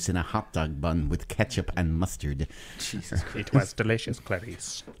penis in a hot dog bun with ketchup and mustard. Jesus Christ. It was delicious,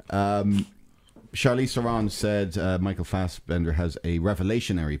 Clarice. Charlize Theron said Michael Fassbender has a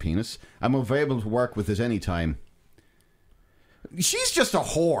revelationary penis. I'm available to work with at any time. She's just a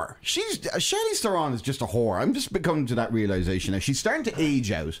whore. Charlize Theron is just a whore. I'm just coming to that realization now. She's starting to age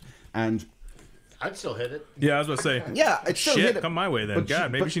out, and I'd still hit it. Yeah, I was about to say. Yeah, it's still hit it. Come my way then.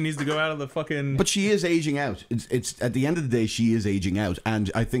 But Maybe she needs to go out of the fucking. But she is aging out. It's at the end of the day, she is aging out,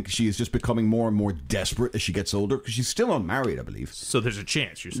 and I think she is just becoming more and more desperate as she gets older because she's still unmarried, I believe. So there's a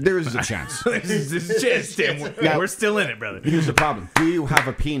chance. You're saying. There is a chance. There's a chance, Tim. We're still in it, brother. Here's the problem: do you have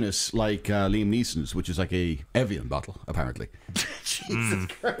a penis like Liam Neeson's, which is like a Evian bottle, apparently? Jesus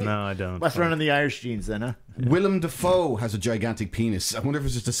Christ. No, I don't. Let's run in the Irish genes then, huh? Willem Dafoe has a gigantic penis. I wonder if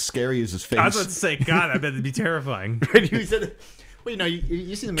it's just as scary as his face. I was about to say, God, I bet it'd be terrifying. You said, well,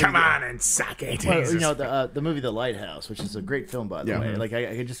 you see the movie. Come on and suck it. Well, you know the movie The Lighthouse, which is a great film, by the way. Like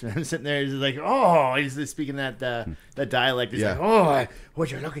I could just I'm sitting there, he's like, oh, he's speaking that dialect. He's like, oh,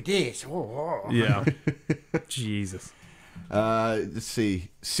 would you look at this? Oh. Yeah. Jesus. Let's see.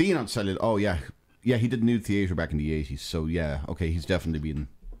 Seen on cellular. Oh yeah, he did nude theater back in the 80s. So yeah, okay, he's definitely been.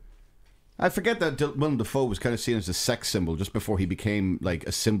 I forget that Willem Dafoe was kind of seen as a sex symbol just before he became like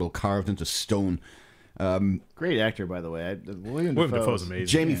a symbol carved into stone. Great actor, by the way. William Dafoe's amazing.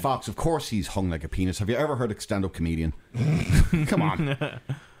 Jamie Foxx, of course, he's hung like a penis. Have you ever heard a stand-up comedian? Come on.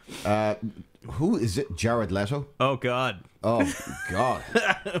 Who is it? Jared Leto? Oh God. Oh God.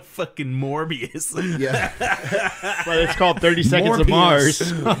 Fucking Morbius. Yeah. Well, it's called 30 Seconds of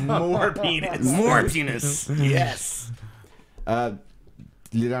Mars. More penis. More penis. Yes.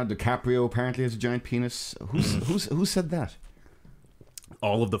 Leonardo DiCaprio apparently has a giant penis. Who said that?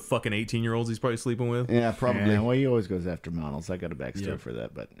 All of the fucking 18-year-olds he's probably sleeping with. Yeah, probably. Yeah, well, he always goes after models. I got a backstory for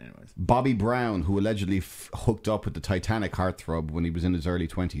that, but anyways. Bobby Brown, who allegedly hooked up with the Titanic heartthrob when he was in his early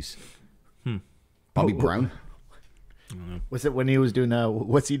 20s. Bobby Brown? Was it when he was doing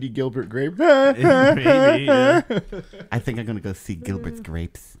What's E.D. Gilbert Grape? Maybe, yeah. I think I'm going to go see Gilbert's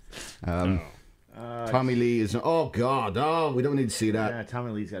Grapes. Tommy Lee is... Oh, God. Oh, we don't need to see that. Yeah,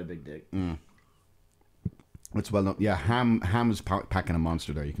 Tommy Lee's got a big dick. It's well known. Yeah, Ham is packing a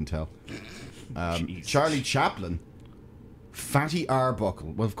monster there, you can tell. Charlie Chaplin Fatty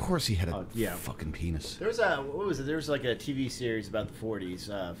Arbuckle. Well, of course he had a yeah. fucking penis. There was what was it? There was like a TV series about the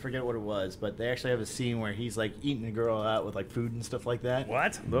 40s. Forget what it was, but they actually have a scene where he's like eating a girl out with like food and stuff like that.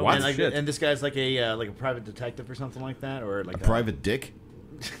 What? And, like, and this guy's like a private detective or something like that, or like a private dick.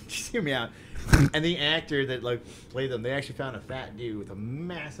 Just hear me out. And the actor that like played them, they actually found a fat dude with a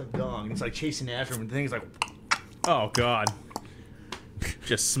massive dong. And he's like chasing after him, and the thing's like, oh god,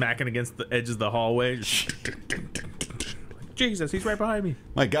 just smacking against the edges of the hallway. Jesus, he's right behind me.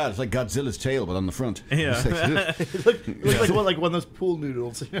 My God, it's like Godzilla's tail, but on the front. Yeah. it looks like one of those pool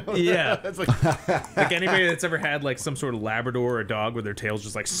noodles. You know? Yeah. It's like anybody that's ever had like some sort of Labrador or a dog with their tails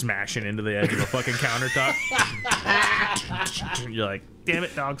just like smashing into the edge of a fucking countertop. You're like, damn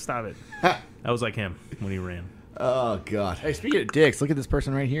it, dog, stop it. That was like him when he ran. Oh God. Hey, speaking of dicks, look at this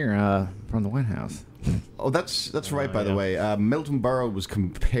person right here from the White House. Oh, that's right. By the way, Milton Berle was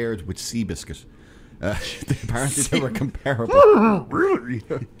compared with Seabiscuit. Apparently they were comparable. Really?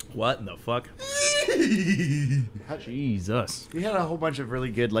 What in the fuck? Jesus. We had a whole bunch of really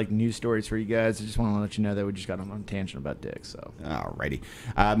good like news stories for you guys. I just want to let you know that we just got on a tangent about dicks. So, alrighty.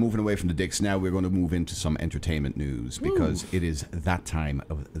 Moving away from the dicks now, we're going to move into some entertainment news because it is that time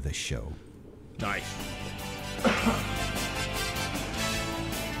of the show. Nice.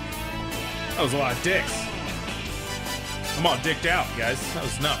 That was a lot of dicks. I'm all dicked out, guys. That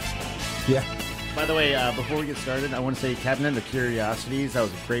was nuts. Yeah. By the way, before we get started, I want to say Cabinet of Curiosities. That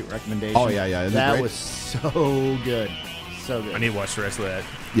was a great recommendation. Oh, yeah. Isn't that great? Was so good. So good. I need to watch the rest of that.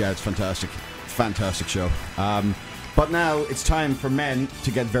 Yeah, it's fantastic. Fantastic show. But now it's time for men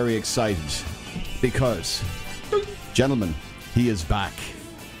to get very excited because, gentlemen, he is back.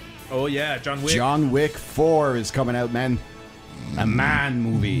 Oh, yeah, John Wick. John Wick 4 is coming out, men. A man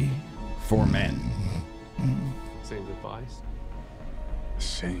movie for men. Saying goodbyes?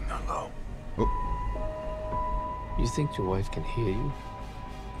 Saying hello. Oh. You think your wife can hear you?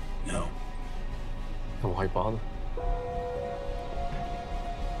 No. Then why bother?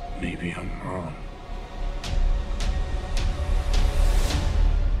 Maybe I'm wrong.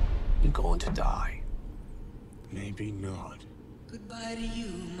 You're going to die. Maybe not. Goodbye to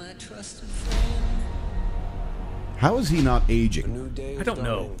you, my trusted friend. How is he not aging? New day I don't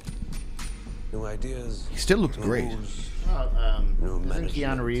know. New ideas. He still looks great. Isn't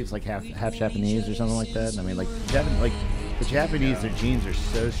Keanu Reeves like half Japanese or something like that? I mean, like the Japanese, their genes are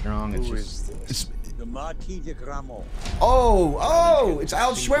so strong. It's just. The Marquis de Gramont. Oh, it's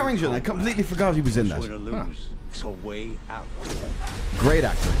Al Swearingen. I completely forgot he was in that. Huh. It's a way out. Great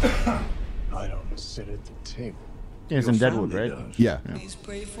actor. I don't sit at the table. Yeah, he's in Deadwood, right? Yeah. Please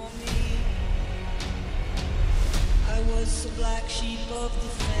pray for me. I was the black sheep of the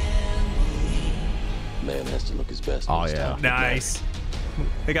family. Man has to look his best. Oh, yeah. Nice.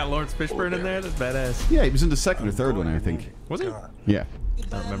 They got Lawrence Fishburne in there? That's badass. Yeah, he was in the second or third one, I think. Was he? Yeah. I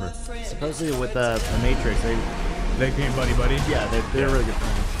don't remember. Supposedly with the Matrix, they became buddy. Yeah, they're really good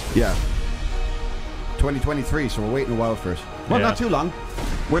friends. Yeah. 2023, so we're waiting a while for it. Well, not too long.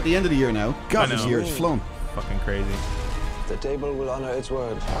 We're at the end of the year now. God, this year has flown. Fucking crazy. The table will honor its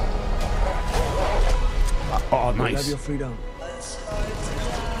word. Oh, You have nice. your freedom.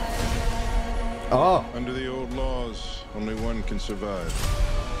 Oh. Under the old laws, only one can survive.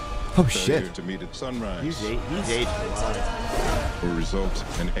 Oh, Failure shit. to meet at sunrise. He's aged a lot. Will result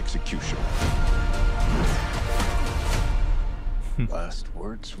in execution. Last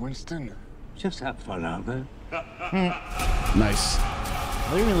words, Winston? Just have fun out there. Nice. I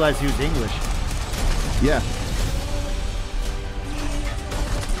didn't realize he was English. Yeah.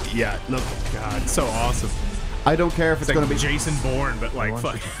 Yeah, look. God, so awesome. I don't care if it's like going to be Jason Bourne, but like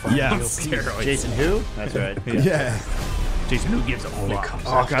fuck. Yeah. Steroids. Jason who? That's right. Yeah. Jason who gives a fuck.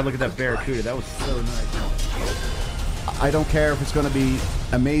 Oh god, look at that barracuda. That was so nice. I don't care if it's going to be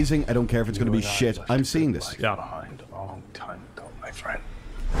amazing. I don't care if it's going to be shit. I'm seeing this. Yeah. Behind a long time ago, my friend.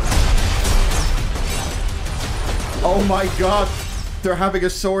 Oh my god. They're having a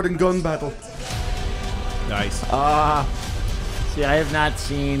sword and gun battle. Nice. See, I have not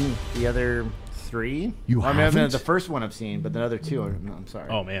seen the other three. You I mean, haven't? the first one I've seen, but the other two, I'm sorry.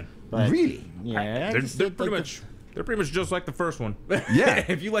 Oh man. But, Really? Yeah. They're pretty much. They're pretty much just like the first one. Yeah.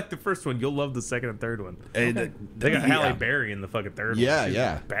 If you like the first one, you'll love the second and third one. Okay. They got Halle Yeah. Berry in the fucking third Yeah, one. She's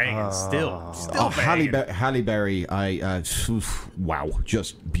yeah. Banging. Still Halle, banging. Halle Berry, wow,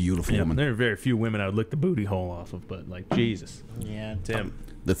 just beautiful Yeah, woman. there are very few women I would lick the booty hole off of, but like Jesus. Yeah. Tim.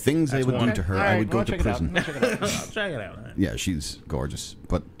 The things they That's would do one. to her, All I right, would go well, to check it out. prison. Check it out. I'll check it out. Yeah, she's gorgeous.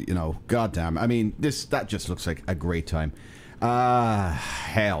 But, you know, goddamn. I mean, that just looks like a great time.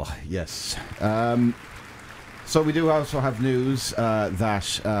 Hell, yes. So we do also have news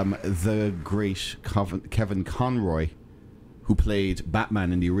that the great Kevin Conroy who played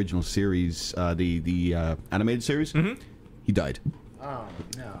Batman in the original series, the animated series, he died. Oh,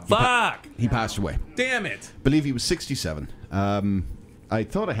 no. Fuck! He passed away. Damn it! Believe he was 67. I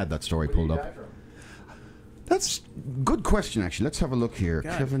thought I had that story pulled up. That's a good question, actually. Let's have a look here.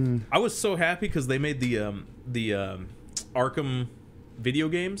 God. Kevin. I was so happy because they made the Arkham video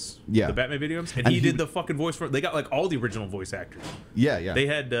games. Yeah. The Batman video games. And he did the fucking voice for it. They got like all the original voice actors. Yeah, yeah. They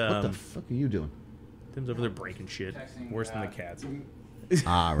had. What the fuck are you doing? Tim's over there breaking shit. Worse than the cats.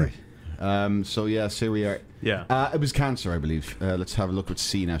 Right. So yes, here we are. Yeah. It was cancer, I believe. Let's have a look what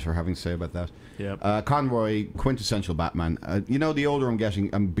CNET are having to say about that. Yeah. Conroy, quintessential Batman. You know, the older I'm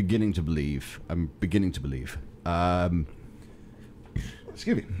getting, I'm beginning to believe.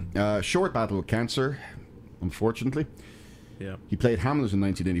 Excuse me. Short battle with cancer, unfortunately. Yeah. He played Hamlet in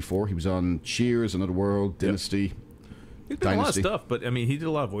 1984. He was on Cheers, Another World, Dynasty. He's done a lot of stuff, but I mean, he did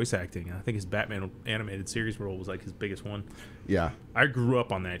a lot of voice acting. I think his Batman animated series role was like his biggest one. Yeah. I grew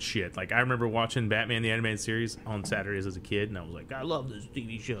up on that shit. Like, I remember watching Batman the animated series on Saturdays as a kid, and I was like, I love this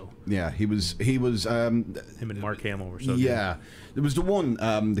TV show. Yeah, he was. Him and Mark Hamill were so yeah. There was the one,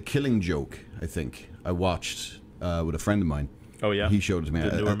 The Killing Joke, I think, I watched with a friend of mine. Oh, yeah? He showed it to me.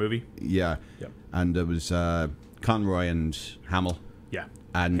 The newer movie? Yeah. Yep. And it was Conroy and Hamill. Yeah.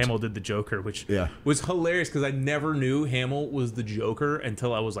 And Hamill did the Joker, which was hilarious because I never knew Hamill was the Joker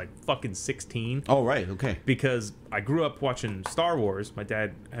until I was like fucking 16. Oh, right, okay. Because I grew up watching Star Wars. My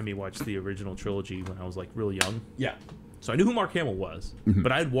dad had me watch the original trilogy when I was like real young. Yeah. So I knew who Mark Hamill was,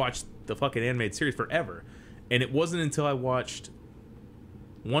 but I'd watched the fucking animated series forever. And it wasn't until I watched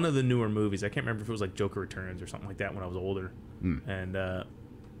one of the newer movies, I can't remember if it was like Joker Returns or something like that when I was older. And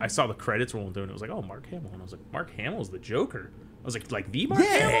I saw the credits rolling through and it was like, oh, Mark Hamill. And I was like, Mark Hamill's the Joker? I was like the Mark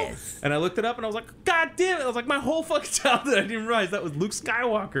Hamill? And I looked it up and I was like, God damn it. I was like, my whole fucking childhood, I didn't realize that was Luke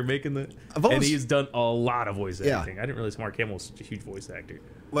Skywalker making the... And he's done a lot of voice acting. I didn't realize Mark Hamill was such a huge voice actor.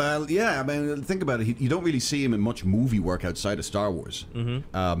 Well, yeah, I mean, think about it. You don't really see him in much movie work outside of Star Wars.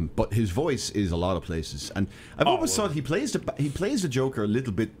 But his voice is a lot of places. And I've always thought he plays the Joker a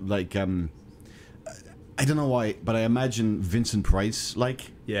little bit like... I don't know why, but I imagine Vincent Price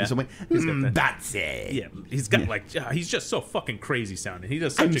in some way. That's it. Yeah, he's got he's just so fucking crazy sounding. He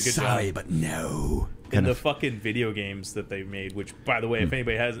does such a good job. But no. And the fucking video games that they made, which, by the way,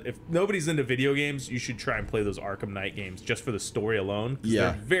 if nobody's into video games, you should try and play those Arkham Knight games just for the story alone. Yeah.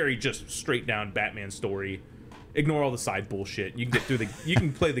 They're very just straight down Batman story. Ignore all the side bullshit. You can get through you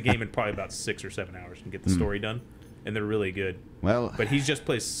can play the game in probably about 6 or 7 hours and get the story done. And they're really good. Well, but he just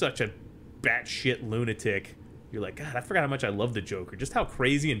plays such a batshit lunatic. You're like, God, I forgot how much I love the Joker. Just how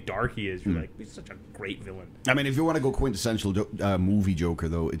crazy and dark he is. You're like, he's such a great villain. I mean, if you want to go quintessential movie Joker,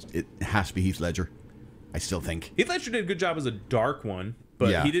 though, it has to be Heath Ledger. I still think Heath Ledger did a good job as a dark one,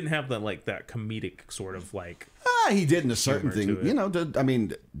 but he didn't have that comedic sort of he did in a certain thing. You know,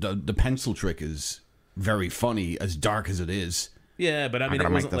 the pencil trick is very funny, as dark as it is. Yeah, but I mean,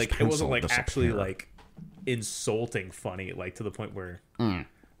 it wasn't actually insulting funny, to the point where.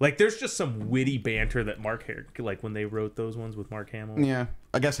 There's just some witty banter that Mark when they wrote those ones with Mark Hamill. Yeah,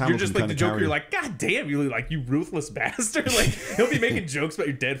 I guess Hamilton you're just like the Joker. You're like, God damn, you ruthless bastard. He'll be making jokes about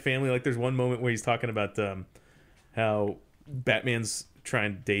your dead family. There's one moment where he's talking about how Batman's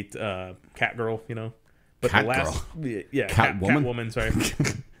trying to date Catgirl, but Catwoman. Sorry,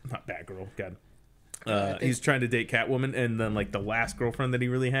 not Batgirl. God, he's trying to date Catwoman, and then the last girlfriend that he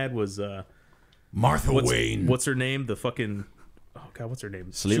really had was Martha Wayne. What's her name? The fucking. Oh God, what's her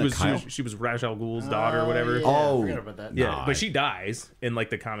name? Selena Kyle? She was Ra's al Ghul's daughter or whatever. Yeah, I forgot about that. Yeah, but she dies in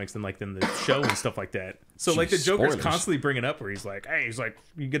the comics and in the show and stuff like that. So the Joker's constantly bringing up where he's like, "Hey,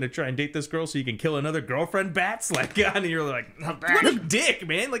 you gonna try and date this girl so you can kill another girlfriend, Bats?" And you're like, "What a dick,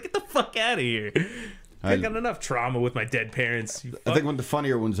 man! Get the fuck out of here." I got enough trauma with my dead parents. I think one of the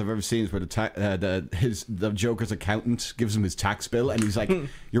funnier ones I've ever seen is where the Joker's accountant gives him his tax bill and he's like,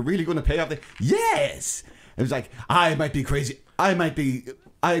 "You're really going to pay off the?" Yes. And he's like, "I might be crazy. What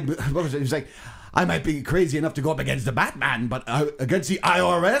was it? He was like, I might be crazy enough to go up against the Batman, but against the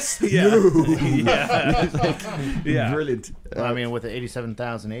IRS? No." Yeah. Brilliant. Well, I mean, with the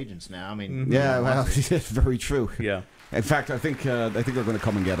 87,000 agents now, I mean. Yeah, well, it's very true. Yeah. In fact, I think they're going to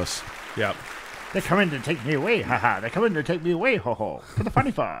come and get us. Yeah. They're coming to take me away, haha. They're coming to take me away, ho ho. To the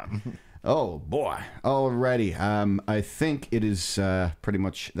funny farm. Oh boy! Alrighty. I think it is pretty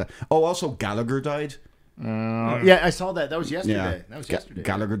much that. Oh, also Gallagher died. Yeah, I saw that. That was yesterday. Yeah. That was yesterday.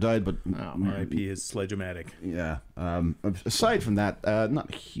 Gallagher died, but R.I.P. is sledge-o-matic. Yeah. Aside from that,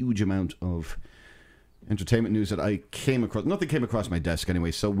 not a huge amount of entertainment news that I came across. Nothing came across my desk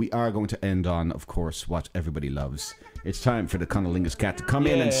anyway. So we are going to end on, of course, what everybody loves. It's time for the Conolingus cat to come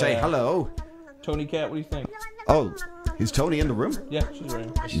in and say hello. Tony Cat, what do you think? Oh, is Tony in the room? Yeah, she's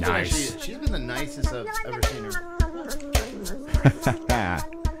right. Nice. She's been the nicest I've ever seen her.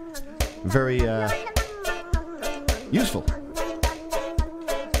 Very useful.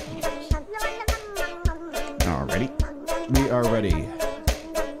 Alrighty. We are ready.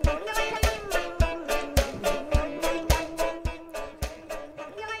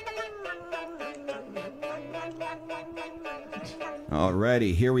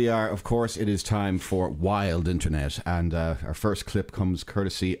 Alrighty, here we are. Of course, it is time for Wild Internet, and our first clip comes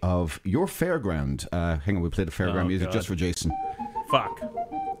courtesy of your fairground. Hang on, we played the fairground music just for Jason. Fuck.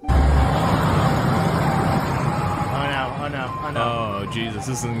 Oh no. Oh, Jesus,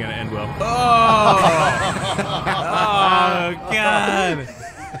 this isn't gonna end well. Oh! Oh, God!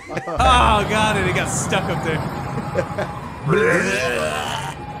 Oh, God, and it got stuck up there.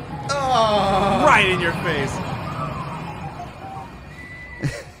 Oh! Right in your face.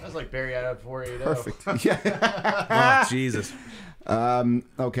 That's like Barry out of 480. Perfect. Yeah. Oh, Jesus.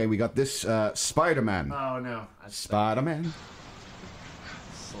 Okay, we got this Spider-Man. Oh no. Spider-Man.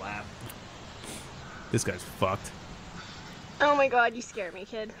 Slap. This guy's fucked. Oh my God, you scare me,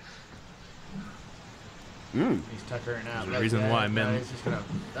 kid. He's tuckering out. There's a reason why men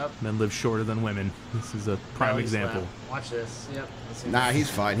live shorter than women. This is a prime example. Watch this. Yep. Nah, he's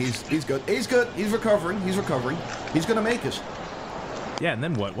fine. He's good. He's good. He's recovering. He's recovering. He's gonna make it. Yeah, and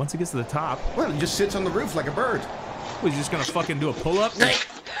then what? Once he gets to the top, well, he just sits on the roof like a bird. He's just gonna fucking do a pull-up.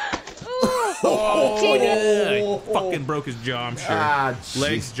 Oh yeah! He fucking broke his jaw. I'm sure. Ah,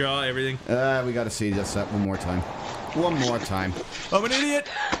 legs, jaw, everything. We gotta see just that one more time. One more time. I'm an idiot.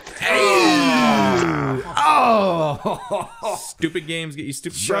 Oh! Stupid games get you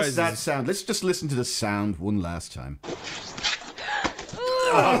stupid Just prizes. that sound. Let's just listen to the sound one last time.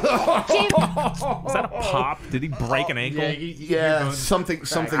 Was that a pop? Did he break an ankle? Yeah, something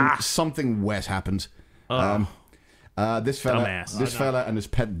wet happened. This fella, fella and his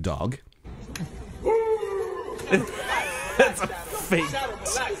pet dog. That's a fake.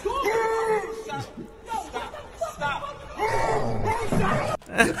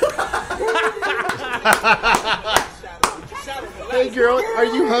 Hey girl, are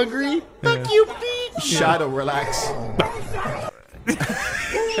you hungry? Fuck you, Pete. Shadow, relax.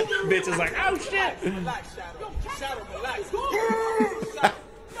 Bitch is like, oh shit.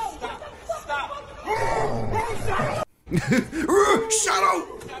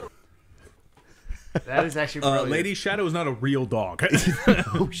 Shadow. That is actually brilliant. Lady Shadow is not a real dog.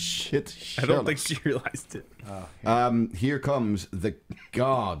 Oh shit! I don't think she realized it. Here comes the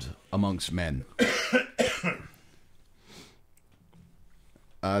god amongst men.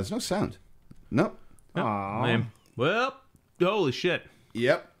 There's no sound. No. Aww. Lame. Well, holy shit.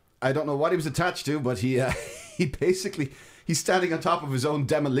 Yep. I don't know what he was attached to, but he basically he's standing on top of his own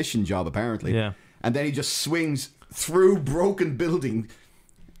demolition job apparently. Yeah. And then he just swings through broken building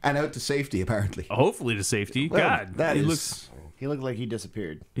and out to safety apparently. Hopefully to safety. Well, God, that he is... looks. He looked like he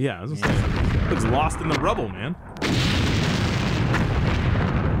disappeared. Yeah, I was gonna say, looks lost in the rubble, man.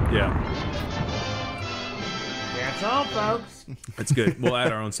 Yeah. That's all, folks. That's good. We'll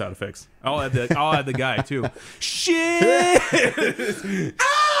add our own sound effects. I'll add the guy too. Shit!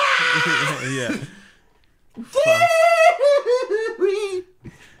 Yeah.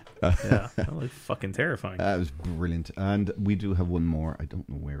 Yeah, that was fucking terrifying. That was brilliant. And we do have one more. I don't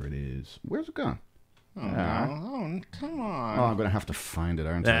know where it is. Where's it gone? Oh, no. Come on. Oh, I'm going to have to find it,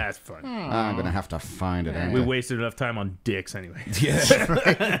 aren't I? That's fun. I'm going to have to find it, aren't I? We wasted enough time on dicks anyway.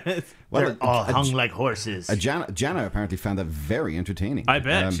 Yeah. Well, they're all hung like horses. Jana apparently found that very entertaining. I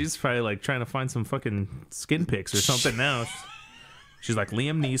bet. She's probably like trying to find some fucking skin pics or something now. She's like,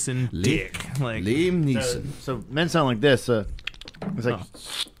 Liam Neeson, dick. Like Liam Neeson. So men sound like this. It's like...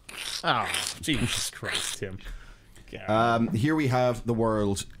 Oh, Jesus Christ, Tim. Here we have the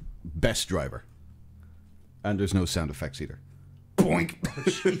world's best driver. And there's no sound effects either. Boink.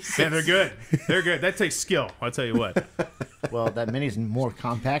 Yeah, they're good. They're good. That takes skill. I'll tell you what. Well, that Mini's more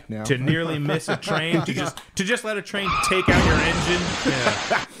compact now. To nearly miss a train, to just let a train take out your engine.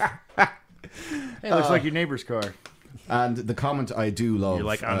 Yeah. Hey, it looks like your neighbor's car. And the comment I do love... You're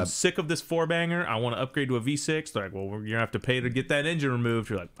like, I'm sick of this 4-banger. I want to upgrade to a V6. They're like, well, you're going to have to pay to get that engine removed.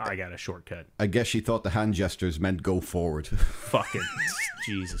 You're like, I got a shortcut. I guess she thought the hand gestures meant go forward. Fucking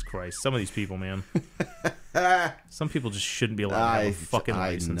Jesus Christ. Some of these people, man. Some people just shouldn't be allowed to have a fucking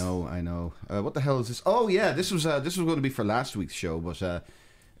license. I know. What the hell is this? Oh, yeah, this was going to be for last week's show, but...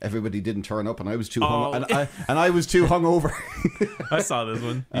 everybody didn't turn up, and I was too I was too hungover. I saw this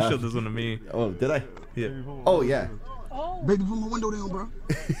one. You showed this one to me. Oh, did I? Yeah. Oh, yeah. Baby, put my window down, bro.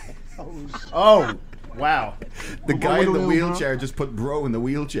 Oh, wow. The guy in the wheelchair just put bro in the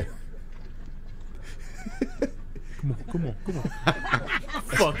wheelchair. Come on.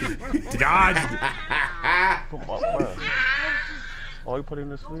 Fucking dodged it. Come on, bro. Oh, you put him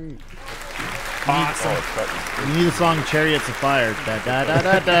to sleep. Awesome. You need the song "Chariots of Fire." Da, da, da,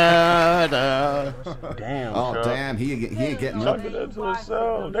 da, da, da. Damn. Oh, Chuck. damn. He ain't getting Chuck up. it into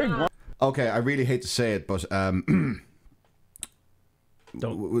himself. They grunt. Okay, I really hate to say it, but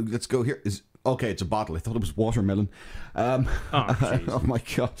let's go here. Okay, it's a bottle. I thought it was watermelon. Oh my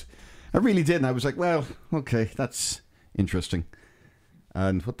god, I really did, and I was like, well, okay, that's interesting.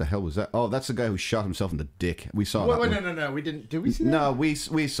 And what the hell was that? Oh, that's the guy who shot himself in the dick. We saw that. Wait, no. We didn't. Did we see that? No, we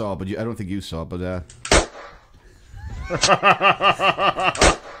saw, but I don't think you saw. But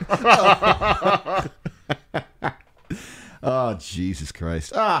oh, Jesus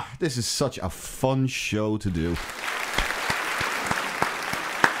Christ! This is such a fun show to do.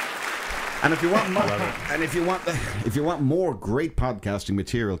 And if you want more, if you want more great podcasting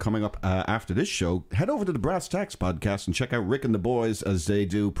material coming up after this show, head over to the Brass Tacks podcast and check out Rick and the boys, as they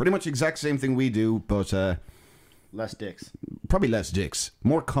do pretty much the exact same thing we do, but less dicks. Probably less dicks,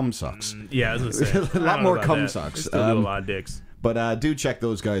 more cum socks. Yeah, I was gonna say a lot more cum socks. Still do a lot of dicks. But do check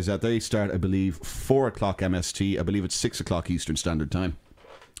those guys out. They start, I believe, 4 o'clock MST. I believe it's 6 o'clock Eastern Standard Time.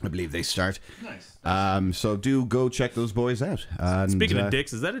 I believe they start. Nice. So do go check those boys out. And, speaking of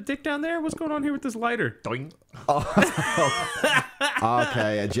dicks, is that a dick down there? What's going on here with this lighter? Doing.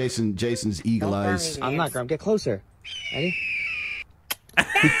 Okay, Jason's eagle eyes. I'm not Grump. Get closer. Ready?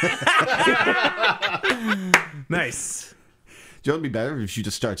 Nice. Do you know what would be better if you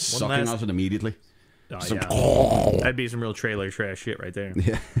just start sucking on it immediately? Oh, yeah. That'd be some real trailer trash shit right there.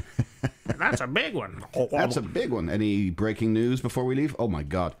 Yeah. That's a big one. That's a big one. Any breaking news before we leave? Oh my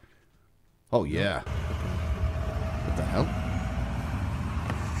god. Oh yeah. What the hell?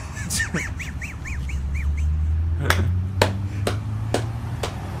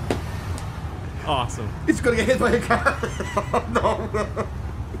 Awesome. It's gonna get hit by a car. Oh no.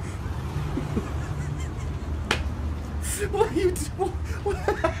 What are you doing?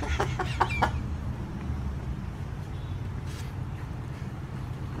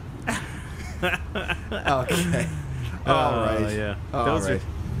 Okay. All right. Yeah. All right.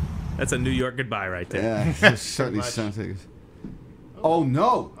 That's a New York goodbye right there. Yeah. Certainly sounds like it. Oh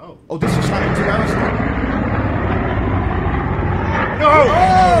no. Oh, this just happened 2 hours ago.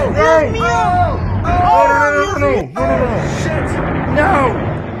 No!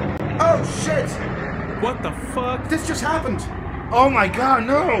 Oh shit! What the fuck? This just happened! Oh my god,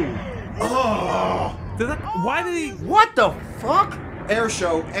 no! Oh! Why did he? What the fuck? Air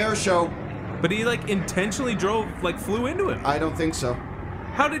show. But he like intentionally flew into him. I don't think so.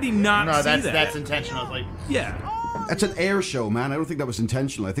 How did he not see that? No, that's intentional. Like, yeah. That's an air show, man. I don't think that was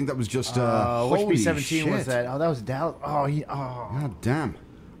intentional. I think that was just. which holy B-17 shit. was that? Oh, that was Dallas. God damn.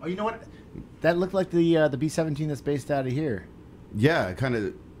 Oh, you know what? That looked like the B-17 that's based out of here. Yeah, kind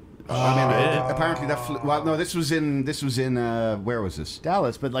of. I mean, apparently that. Well, no, this was in. Where was this?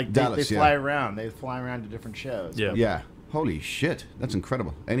 Dallas, but like Dallas, they fly around. They fly around to different shows. Yeah. Yeah. Holy shit, that's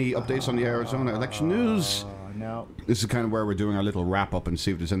incredible. Any updates on the Arizona election news? No. This is kind of where we're doing our little wrap up and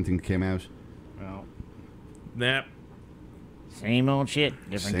see if there's anything that came out. No. Nah. Same old shit,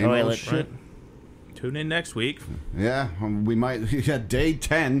 different Same toilet. old shit. Tune in next week. Yeah, we might. Yeah, day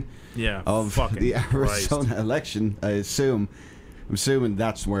 10 of the Arizona election. I assume. I'm assuming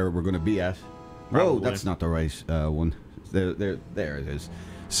that's where we're going to be at. Probably. Whoa, that's not the right one. There it is.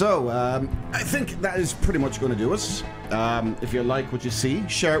 So, I think that is pretty much going to do us. If you like what you see,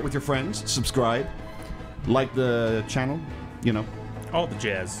 share it with your friends, subscribe, like the channel, you know. All the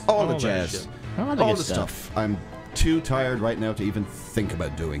jazz. All the jazz. All All the stuff. I'm too tired right now to even think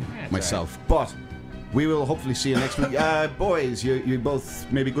about doing myself. Right. But we will hopefully see you next week. Boys, you both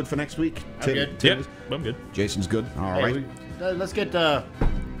maybe good for next week? I'm good. Yep, I'm good. Jason's good. All right. Let's get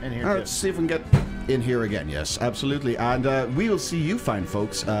in here. Let's see if we can get in here again. Yes, absolutely. And we will see you fine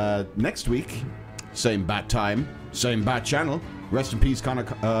folks next week. Same bat time, same bat channel. Rest in peace,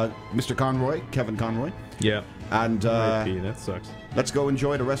 Mr. Conroy, Kevin Conroy. Yeah. And that sucks. Let's go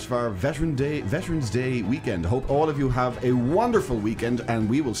enjoy the rest of our Veterans Day weekend. Hope all of you have a wonderful weekend, and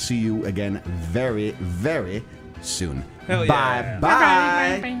we will see you again very, very soon. Hell yeah.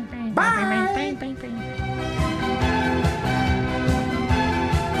 Bye. Bye. Bye.